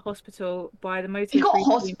taken to hospital by the He got Moto3 team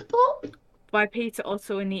hospital? by Peter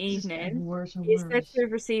Otto in the it's just getting evening. worse and He's said worse. to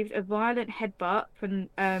have received a violent headbutt from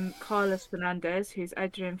Carlos Fernandez, who's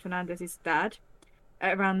Adrian Fernandez's dad,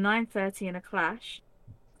 at around 9:30 in a clash.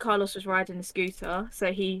 Carlos was riding a scooter,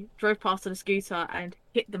 so he drove past on a scooter and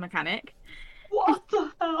hit the mechanic, What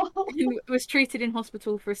the hell? who was treated in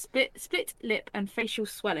hospital for a split lip and facial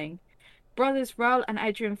swelling. Brothers Raul and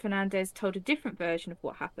Adrian Fernandez told a different version of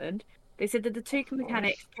what happened. They said that the two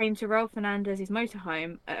mechanics came to Raul Fernandez's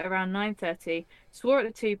motorhome at around 9:30, swore at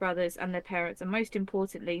the two brothers and their parents, and most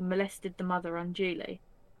importantly, molested the mother unduly.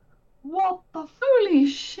 What the Holy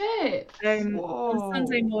shit! On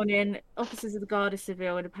Sunday Whoa. morning, officers of the Garda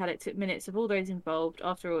Civil in the paddock took minutes of all those involved.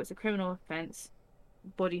 After all, it's a criminal offence,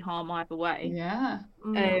 body harm either way. Yeah.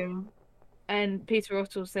 And Peter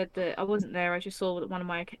Otto said that I wasn't there. I just saw that one of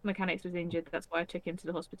my mechanics was injured. That's why I took him to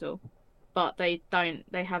the hospital. But they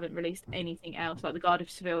haven't released anything else. Like the Garda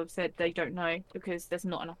Civil have said they don't know because there's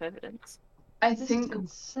not enough evidence. I This think is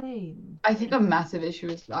insane. a massive issue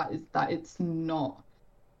is that it's not.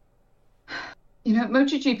 You know,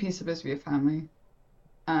 MotoGP is supposed to be a family,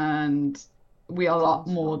 and we are a lot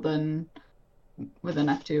more than with an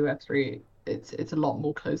F2, F3. It's a lot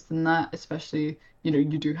more close than that. Especially, you know,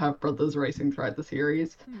 you do have brothers racing throughout the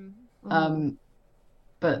series.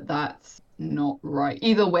 But that's not right.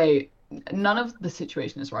 Either way, none of the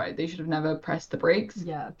situation is right. They should have never pressed the brakes.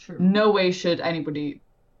 Yeah, true. No way should anybody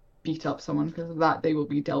beat up someone because of that. They will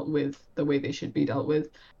be dealt with the way they should be dealt with.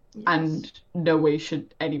 Yes. And no way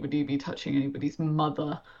should anybody be touching anybody's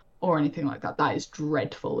mother or anything like that. That is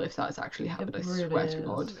dreadful if that's actually happened, I really swear to is.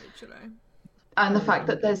 God. Literally. And the Really fact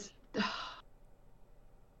that is.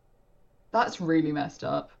 that's really messed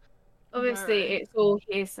up. Obviously, Very. it's all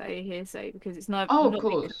hearsay, because it's not Oh, of not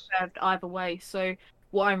been course. confirmed either way. So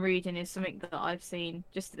what I'm reading is something that I've seen.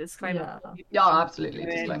 Just a disclaimer. Yeah, absolutely.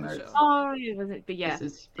 Going, Disclaimer. For It's- sure. Oh, yeah, was it? But yeah, This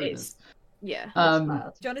is rumors. it's yeah. That's Um,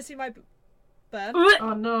 bad. Do you want to see my burn?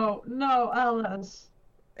 Oh no, no, Alice.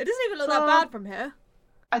 It doesn't even look So- that bad from here.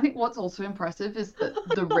 I think what's also impressive is that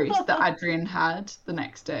the race that Adrian had the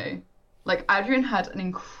next day. Like, Adrian had an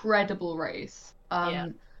incredible race. Yeah.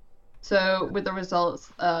 So with the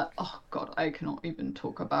results, oh god, I cannot even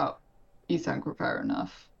talk about Isan Guevara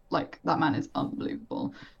enough. Like, that man is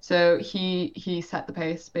unbelievable. So he set the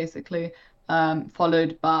pace basically,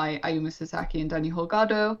 followed by Ayumu Sasaki and Danny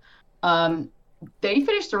Holgado. They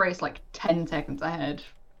finished the race like 10 seconds ahead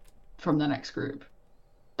from the next group.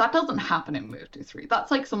 That doesn't happen in Moto3. That's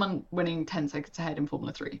like someone winning 10 seconds ahead in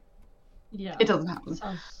Formula 3. Yeah. It doesn't happen.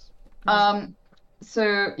 Sounds...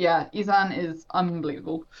 So yeah, Izan is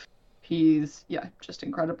unbelievable. He's just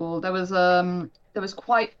incredible. There was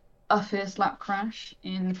quite a fierce lap crash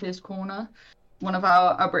in the first corner. One of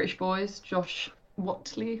our British boys, Josh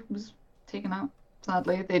Watley, was taken out.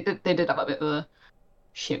 Sadly, they did have a bit of a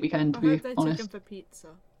shit weekend, to I be hope they took him honest. for pizza.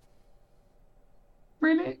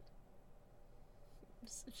 Really?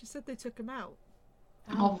 She said they took him out.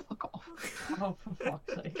 Oh, fuck off. Oh, for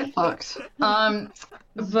fuck's sake. Get fucked.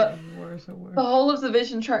 This is But getting worse and worse. the whole of the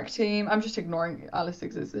Vision Track team, I'm just ignoring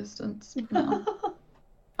Alice's existence now.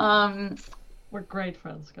 We're great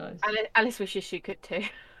friends, guys. Alice wishes she could too.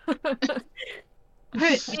 Put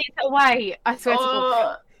it away. I swear to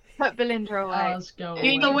God. Put Belinda away. Alice, go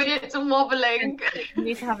away. The way it's wobbling. You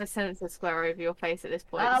need to have a sensor square over your face at this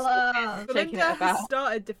point. Alice! Shaking Belinda it about. has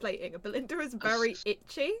started deflating. Belinda is very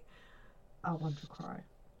itchy, I want to cry.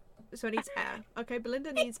 so it needs air. Okay,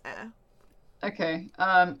 Belinda needs air. Okay.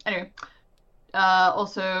 Anyway.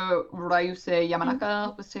 Also, Ryuse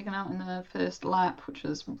Yamanaka was taken out in the first lap, which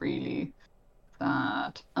was really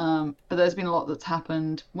sad. But there's been a lot that's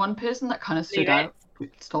happened. One person that kind of stood Leave it. out.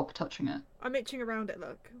 Stop touching it. I'm itching around it.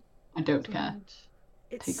 Look, I don't care.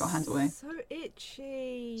 it's Take your hands away. so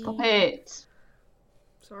itchy. Stop it.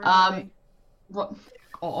 Sorry. baby. What?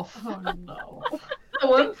 Off. Oh no. The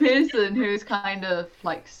one person who's kind of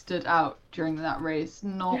like stood out during that race,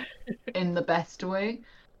 not in the best way,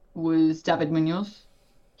 was David Munoz.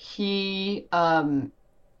 He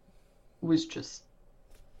was just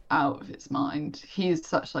out of his mind. He's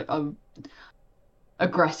such like a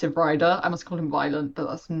aggressive rider. I must call him violent, but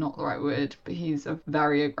that's not the right word. But he's a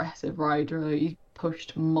very aggressive rider. He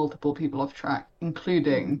pushed multiple people off track,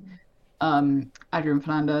 including Adrian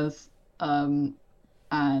Fernandez.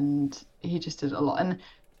 And he just did a lot. And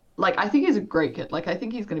like, I think he's a great kid. Like, I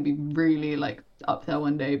think he's going to be really like up there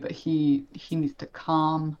one day, but he needs to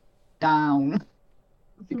calm down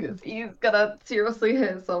because he's gonna seriously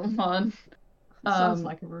hit someone. Sounds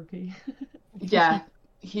like a rookie. Yeah,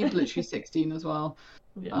 he's literally 16 as well.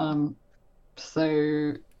 Yeah.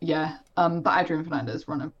 So yeah. But Adrian Fernandez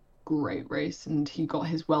ran a great race and he got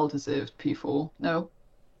his well-deserved P4. No.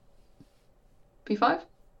 P5?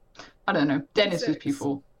 I don't know. Dennis was P6.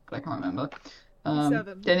 P4, but I can't remember.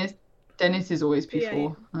 P7. Dennis is always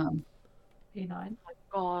P4. P9.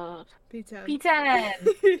 God. P10.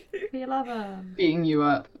 P10. P11. Beating you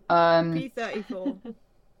up. P34.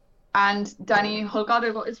 And Danny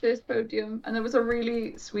Holgado got his first podium, and there was a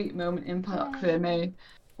really sweet moment in Parc Fermé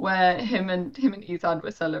where him and Izan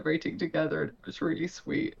were celebrating together, and it was really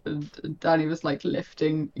sweet. And Danny was like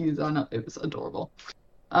lifting Izan up. It was adorable.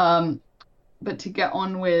 But to get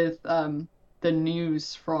on with the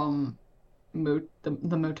news from the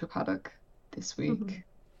Moto Paddock this week,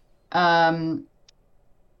 Joan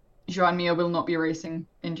Mir will not be racing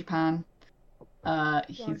in Japan.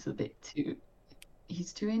 He's a bit too.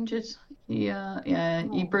 He's too injured.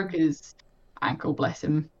 He broke his ankle, bless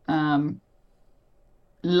him.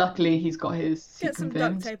 Luckily, he's got his seat Get some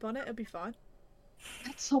confirmed. duct tape on it. It'll be fine.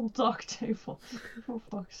 That's some duct tape. For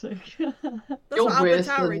fuck's sake. That's You're what worse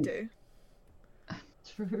AlphaTauri than- do.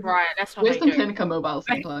 True. Right, that's not Worse than what I do. Clinica Mobile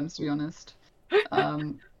sometimes, to be honest.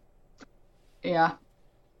 Yeah.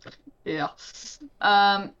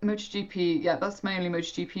 MotoGP, that's my only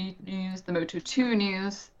MotoGP news. The Moto2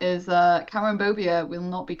 news is Cameron Bobia will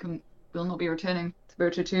not be returning to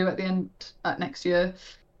Moto2 at next year.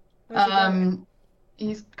 Where's he going?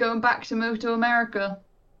 He's going back to Moto America,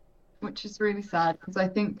 which is really sad because I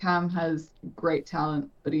think Cam has great talent,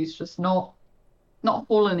 but he's just not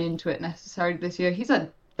fallen into it necessarily this year. He's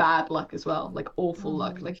had bad luck as well, like awful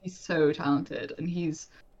luck. Like, he's so talented and he's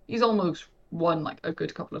almost won like a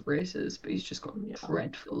good couple of races, but he's just got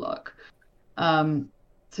dreadful luck.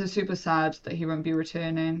 So super sad that he won't be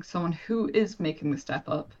returning. Someone who is making the step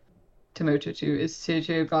up to Moto2 is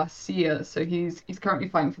Sergio Garcia. So he's currently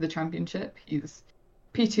fighting for the championship. He's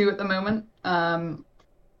P2 at the moment, to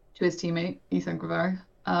his teammate Ethan Guevara.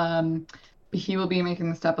 But he will be making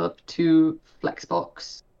the step up to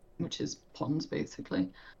Flexbox, which is Pons basically.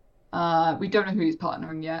 We don't know who he's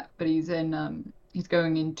partnering yet, but he's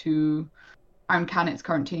going into Cannett's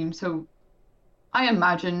current team. So I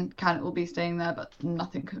imagine Cannett will be staying there, but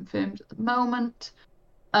nothing confirmed at the moment.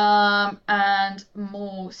 And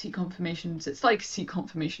more seat confirmations. It's like seat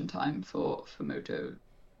confirmation time for Moto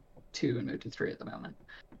 2 and Moto 3 at the moment.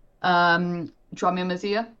 Drummer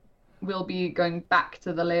Mazia will be going back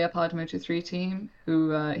to the Leopard Moto 3 team,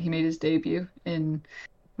 who he made his debut in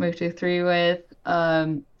Moto 3 with.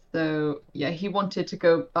 So yeah, he wanted to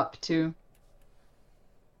go up to.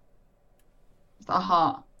 Is that a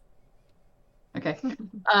heart? Okay.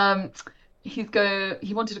 He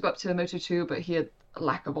wanted to go up to Moto 2, but he had a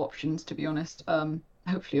lack of options, to be honest.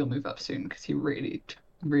 Hopefully he'll move up soon because he really,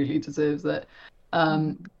 really deserves it.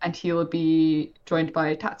 And he'll be joined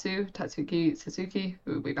by Tatsuki Suzuki,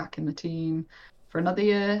 who will be back in the team for another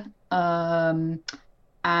year. And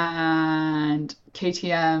Red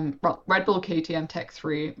Bull KTM Tech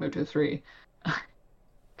 3 Moto 3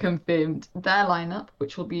 confirmed their lineup,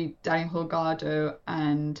 which will be Daniel Holgado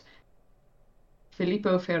and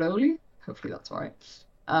Filippo Ferroli. Hopefully that's right.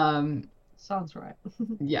 Sounds right.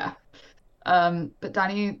 Yeah. But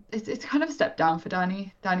Danny, it's kind of a step down for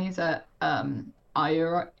Danny. Danny's at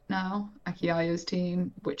Ayo right now, Aki Ayo's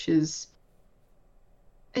team, which is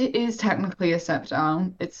technically a step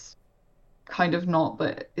down. It's kind of not,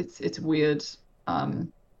 but it's weird. So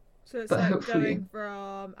it's but like hopefully... going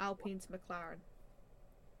from Alpine to McLaren.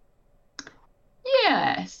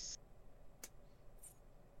 Yes.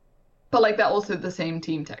 But like they're also the same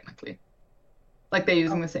team technically. Like they're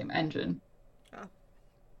using the same engine. Oh.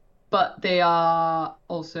 But they are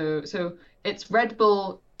also, so it's Red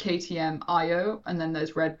Bull KTM IO, and then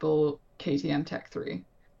there's Red Bull KTM Tech 3.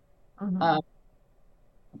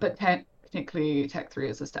 But technically Tech 3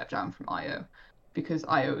 is a step down from IO because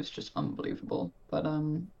IO is just unbelievable. But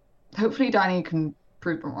hopefully Danny can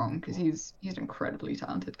prove them wrong because he's an incredibly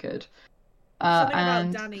talented kid. Something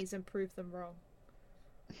and about Danny's and prove them wrong.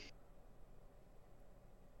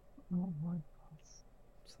 Oh my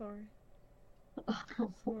Sorry.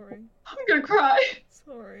 god. Sorry. I'm gonna cry.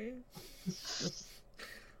 Sorry. It's just...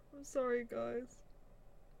 I'm sorry, guys.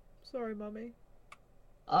 Sorry, mummy.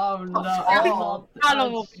 Oh no. Oh, How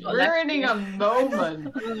long have we got left? ruining a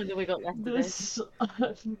moment. How long have we got left of this?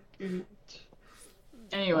 This good.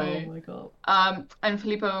 Anyway, Oh my god. and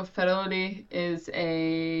Filippo Ferroli is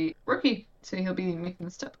a rookie, so he'll be making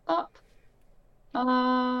the step up.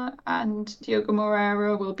 And Diogo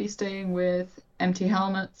Moreira will be staying with Empty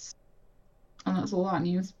Helmets, and that's all that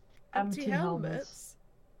news. Empty helmets.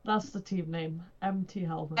 That's the team name. Empty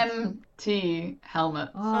helmets. Empty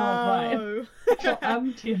Helmets. Oh, right. Oh. So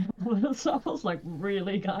empty helmets. I was like,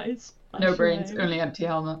 really, guys? That's No your brains, name? only Empty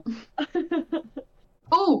Helmet.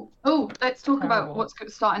 Oh, let's talk about Terrible. what's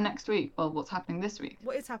starting next week. Well, what's happening this week?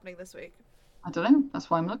 What is happening this week? I don't know. That's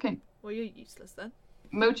why I'm looking. Well, you're useless then.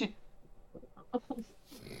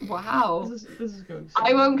 Wow. This is going.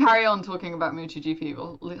 I won't carry on talking about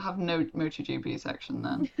MotoGP. We'll have no MotoGP section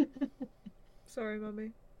then. Sorry,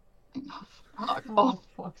 mummy. Fuck Oh, off.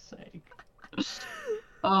 fuck's sake.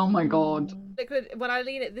 Oh my god. When I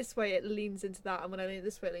lean it this way, it leans into that, and when I lean it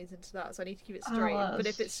this way, it leans into that. So I need to keep it straight. Alice, but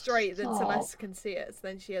if it's straight, then stop. Celeste can see it. So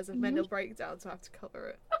then she has a mental breakdown, so I have to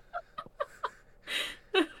cover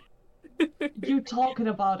it. You talking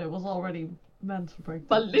about it was already meant to break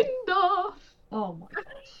down. Belinda! Oh my gosh.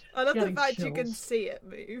 I love the Getting fact you can chills. see it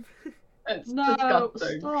move. It's No,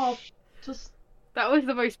 disgusting. stop. Just. That was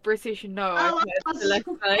the most British no I've heard Alice, Celeste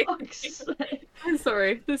for say. fuck's sake. I'm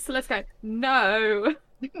sorry, the Celeste guy. No.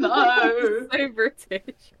 No! So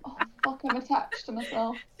British. Oh, fuck, I'm attached to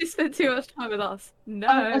myself. She spent too much time with us. No.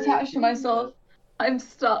 I'm attached to myself. I'm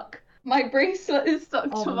stuck. My bracelet is stuck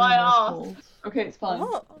Oh, to my arse. fault. Okay, it's fine.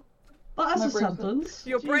 What? But as My a bracelet. sentence.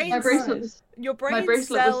 Your Jesus brain- My bracelet is... Your brain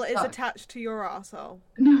bracelet cell was is stuck. attached to your arsehole.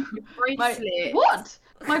 No. My... Bracelet. What?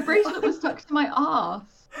 My bracelet was stuck to my arse.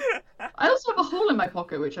 I also have a hole in my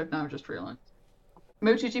pocket, which I've now just realised.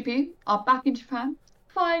 MotoGP are back in Japan,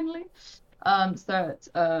 finally. So it's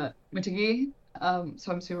Motegi.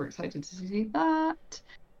 So I'm super excited to see that.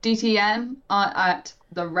 DTM are at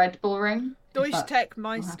the Red Bull Ring. if Deutsche that's Tech still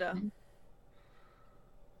Meister. happening.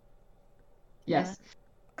 Yes.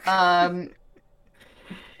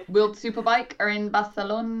 World Superbike are in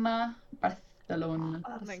Barcelona. Barcelona.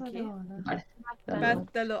 Thank you. Barcelona.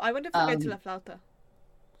 Barcelona. I wonder if they'll go to Um, La Flauta.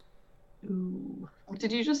 Ooh. What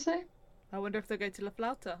did you just say? I wonder if they'll go to La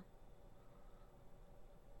Flauta.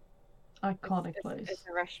 Iconic place. It's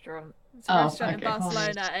a restaurant. It's a restaurant in okay.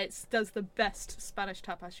 Barcelona. It does the best Spanish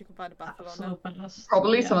tapas you can find in Barcelona. Absolute best.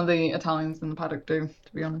 Probably Yeah. some of the Italians in the paddock do,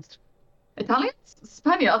 to be honest. Italians?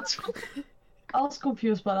 Spaniards? I was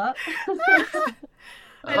confused by that.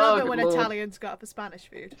 I love it good when lord. Italians go up for Spanish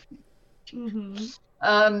food. hmm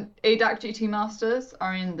ADAC GT Masters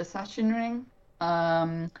are in the Sachsenring.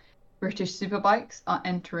 British Superbikes are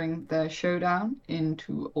entering their showdown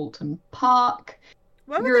into Alton Park.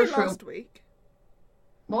 Where were they Eurofil- last week?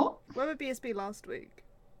 What? Where were BSB last week?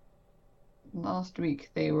 Last week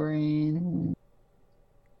they were in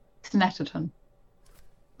Snetterton.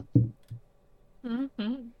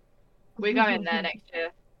 Mm-hmm. We're going there next year.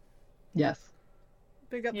 Yes.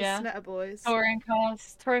 Big up Yeah. the Snetter boys. Touring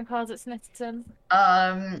cars at Snetterton.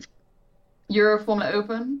 Euro Formula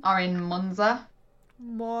Open are in Monza.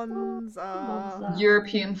 Monza.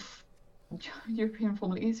 European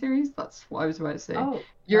Formula E Series? That's what I was about to say. Oh,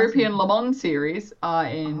 European Le Mans Series are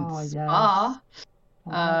in Oh, Spa.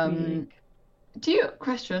 yes. Do you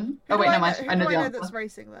question? Who Oh do wait, no, know, I who know do the I know answer. that's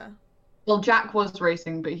racing there? Well, Jack was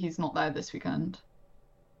racing, but he's not there this weekend.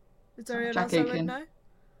 Is there anyone Jack else I would Aitken. know?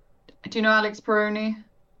 Do you know Alex Peroni?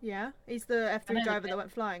 Yeah, he's the I F3 know driver him. that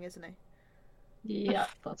went flying, isn't he? Yeah,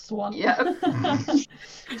 that's the one. Yeah.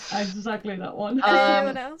 Exactly that one.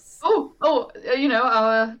 Anyone else? You know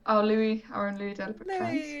our own Louis Delbert fans.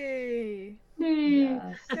 Louis. Louis.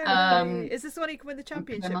 Yes. Go Um, Louis. Is this the one you can win the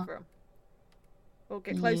championship Emma. from? Or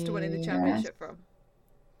get close to winning the Yes. championship from?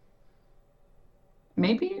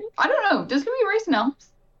 Maybe, I don't know. Does Louis race now?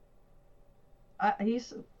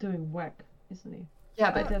 He's doing WEC, isn't he? Yeah,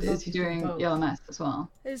 Oh, but I is thought he he's doing doing both. ELMS as well?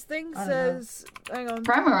 His thing I don't know. says, hang on,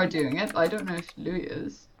 Prema are doing it, but I don't know if Louis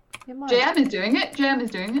is. He might. JM is doing it. JM is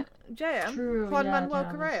doing it. JM, True. Juan yeah, Manuel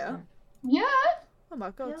Jan is Correa. Yeah. Oh my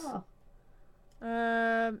god.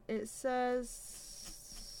 there. It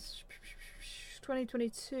says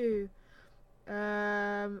 2022.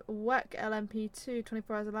 WEC LMP2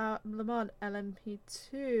 24 hours Le Mans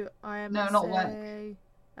LMP2 No, not WEC.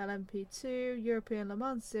 LMP2 European Le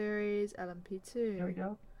Mans Series There we LMP2.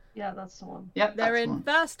 go. Yeah, that's the one. Yep. They're that's in one.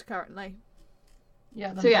 first currently.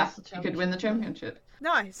 Yeah. So yeah, that's the you could win the championship.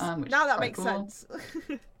 championship. Nice. Which Now is that quite makes cool. sense.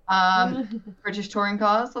 British touring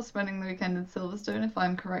cars are spending the weekend in Silverstone, if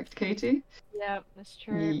I'm correct, Katie. Yeah, that's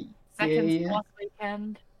true. Yeah. Second last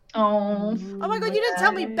weekend. Oh. Oh my god, you didn't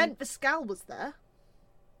tell me Yay. Bent Pascal was there.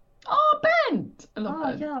 Oh, Bent! I love Oh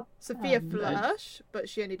Bent. yeah. Sophia Um, Flörsch, but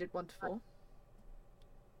she only did 1 to 4.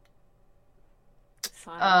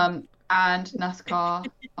 Silent. And NASCAR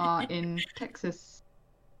are in Texas.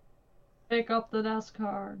 Pick up the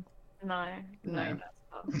NASCAR. No. No.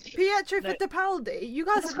 That's Pietro No. Fittipaldi. You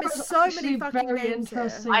guys have missed That's so many actually fucking very names here.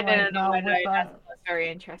 interesting. I don't right know. now I know with that's that. very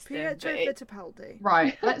interesting. Pietro but it- Fittipaldi.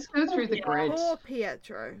 Right, let's go through the Yeah. grid. Poor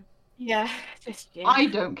Pietro. yeah, just yeah. I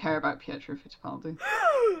don't care about Pietro Fittipaldi.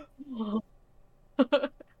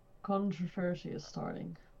 Controversy is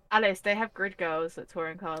starting. Alice, they have grid girls at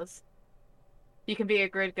touring cars. You can be a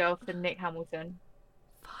grid girl for Nick Hamilton.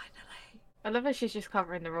 Finally. I love how she's just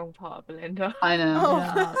covering the wrong part, Belinda. I know. Oh,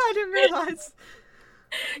 Yeah. I didn't realise.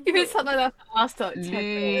 You've been something like that for the last like 10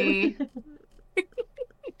 minutes. Lee.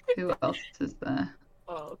 Who else is there?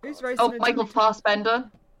 Oh, Who's God. racing? Oh, in Michael 2022?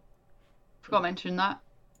 Fassbender. Forgot to mention that.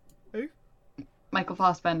 Who? Michael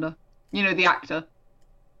Fassbender. You know, the actor.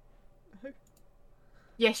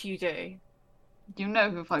 Yes, you do. You know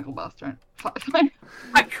who Michael Fassbender.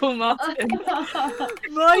 Michael Martin.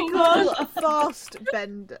 Michael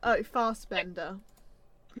Fastbender. Oh, Fastbender.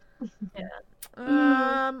 Yeah.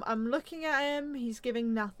 I'm looking at him. He's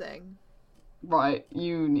giving nothing. Right,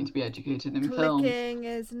 you need to be educated in film. Clicking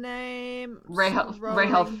his name. Rahel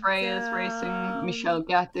scrolling Frey is down. racing. Michelle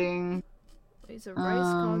Gatting. He's a race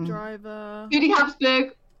car Um, driver. Judy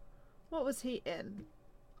Habsburg. What was he in?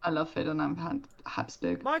 I love Ferdinand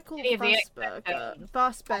Habsburg. Michael Any of the Fassbender.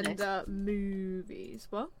 Fassbender movies.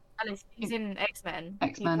 What? Alice, he's in X-Men.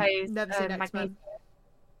 X-Men. He plays, Never seen Magneto. X-Men.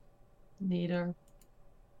 Neither.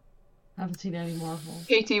 Haven't seen any Marvel.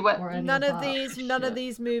 Katie, Or any None of that none of shit.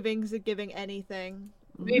 these movies are giving anything.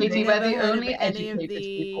 Katie, we're Never the heard of only any of educated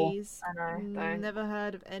people. these. I know, don't. Never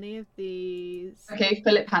heard of any of these. Okay,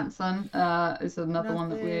 Philip Hansen is another one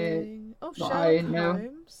that we're. Nothing. Oh, that Sherlock I know.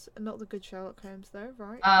 Holmes. Not the good Sherlock Holmes though,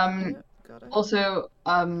 right? Um, Got it. Also,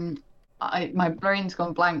 my brain's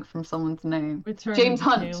gone blank from someone's name. Return James of the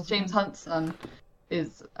Hunt. Chaos James Man. Hunt's son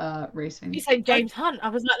is racing. You said James Hunt. I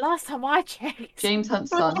was like, last time I checked. James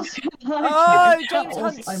Hunt's son. Oh, That James was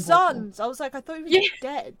Hunt's eyeball. sons. I was like, I thought he was Yeah.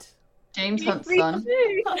 dead. James Hunt's Me son.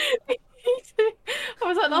 too. Me too. I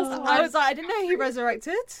was like, last time I was like, I didn't know he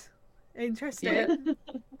resurrected. Interesting.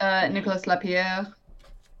 Nicolas Lapierre.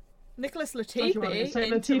 Nicholas Thought you wanted to Latifi. say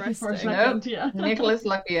Latifi for a Interesting. second, yeah. Nicholas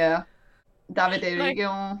Lapierre, Davide Like-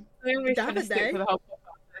 Rigon. I always trying to stick Davide? for the whole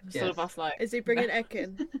podcast. Just sort of Yes. us like. Is he bringing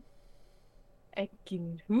Ekin?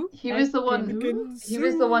 Ekin who? He was the one. He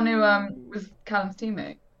was the one who was Callum's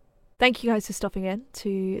teammate. Thank you guys for stopping in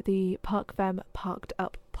to the Parc Femme Parked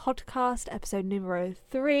Up podcast, episode numero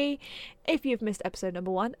 3. If you've missed episode number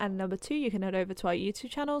 1 and number 2, you can head over to our YouTube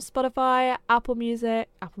channel, Spotify, Apple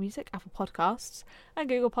Podcasts, and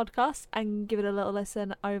Google Podcasts, and give it a little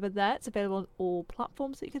listen over there. It's available on all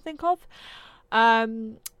platforms that you can think of.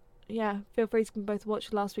 Yeah, feel free to both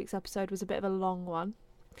watch last week's episode. Was a bit of a long one.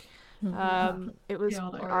 It was.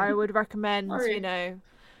 Chaotic. I would recommend, Sorry. you know,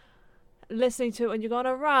 listening to it when you're going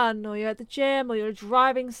to run, or you're at the gym, or you're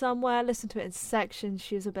driving somewhere. Listen to it in sections.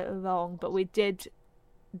 She was a bit long, but we did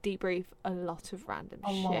debrief a lot of random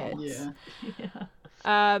A lot. shit.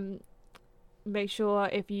 Yeah. Make sure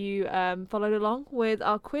if you followed along with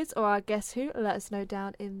our quiz or our Guess Who, let us know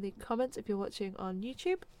down in the comments if you're watching on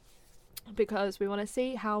YouTube, because we want to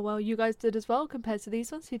see how well you guys did as well compared to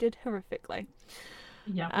these ones who did horrifically.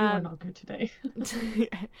 Yeah, we were not good today.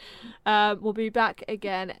 We'll be back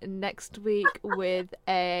again next week with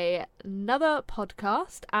another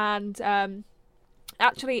podcast, and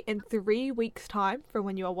actually in 3 weeks' time from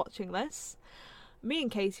when you are watching this, me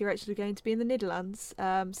and Casey are actually going to be in the Netherlands,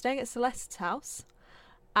 staying at Celeste's house,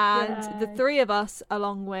 and the Yay. 3 of us,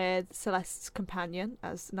 along with Celeste's companion,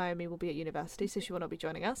 as Naomi will be at university, so she will not be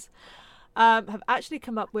joining us, have actually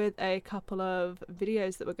come up with a couple of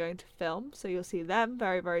videos that we're going to film, so you'll see them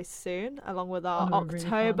very, very soon, along with our Oh, they're really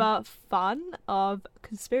October fun of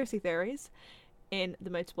conspiracy theories in the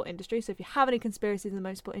motorsport industry. So if you have any conspiracies in the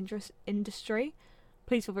motorsport industry,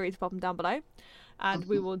 please feel free to pop them down below, and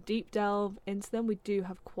we will deep delve into them. We do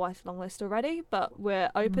have quite a long list already, but we're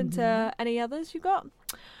open to any others you've got.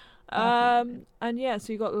 And yeah,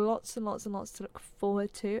 so you've got lots and lots and lots to look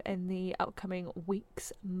forward to in the upcoming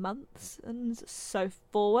weeks, months, and so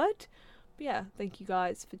forward. But yeah, thank you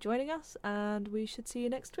guys for joining us, and we should see you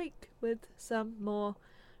next week with some more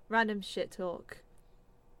random shit talk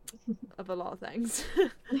of a lot of things.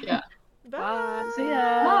 Yeah. Bye. See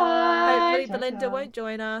ya. Hopefully Ciao, Belinda ciao. won't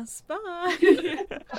join us. Bye.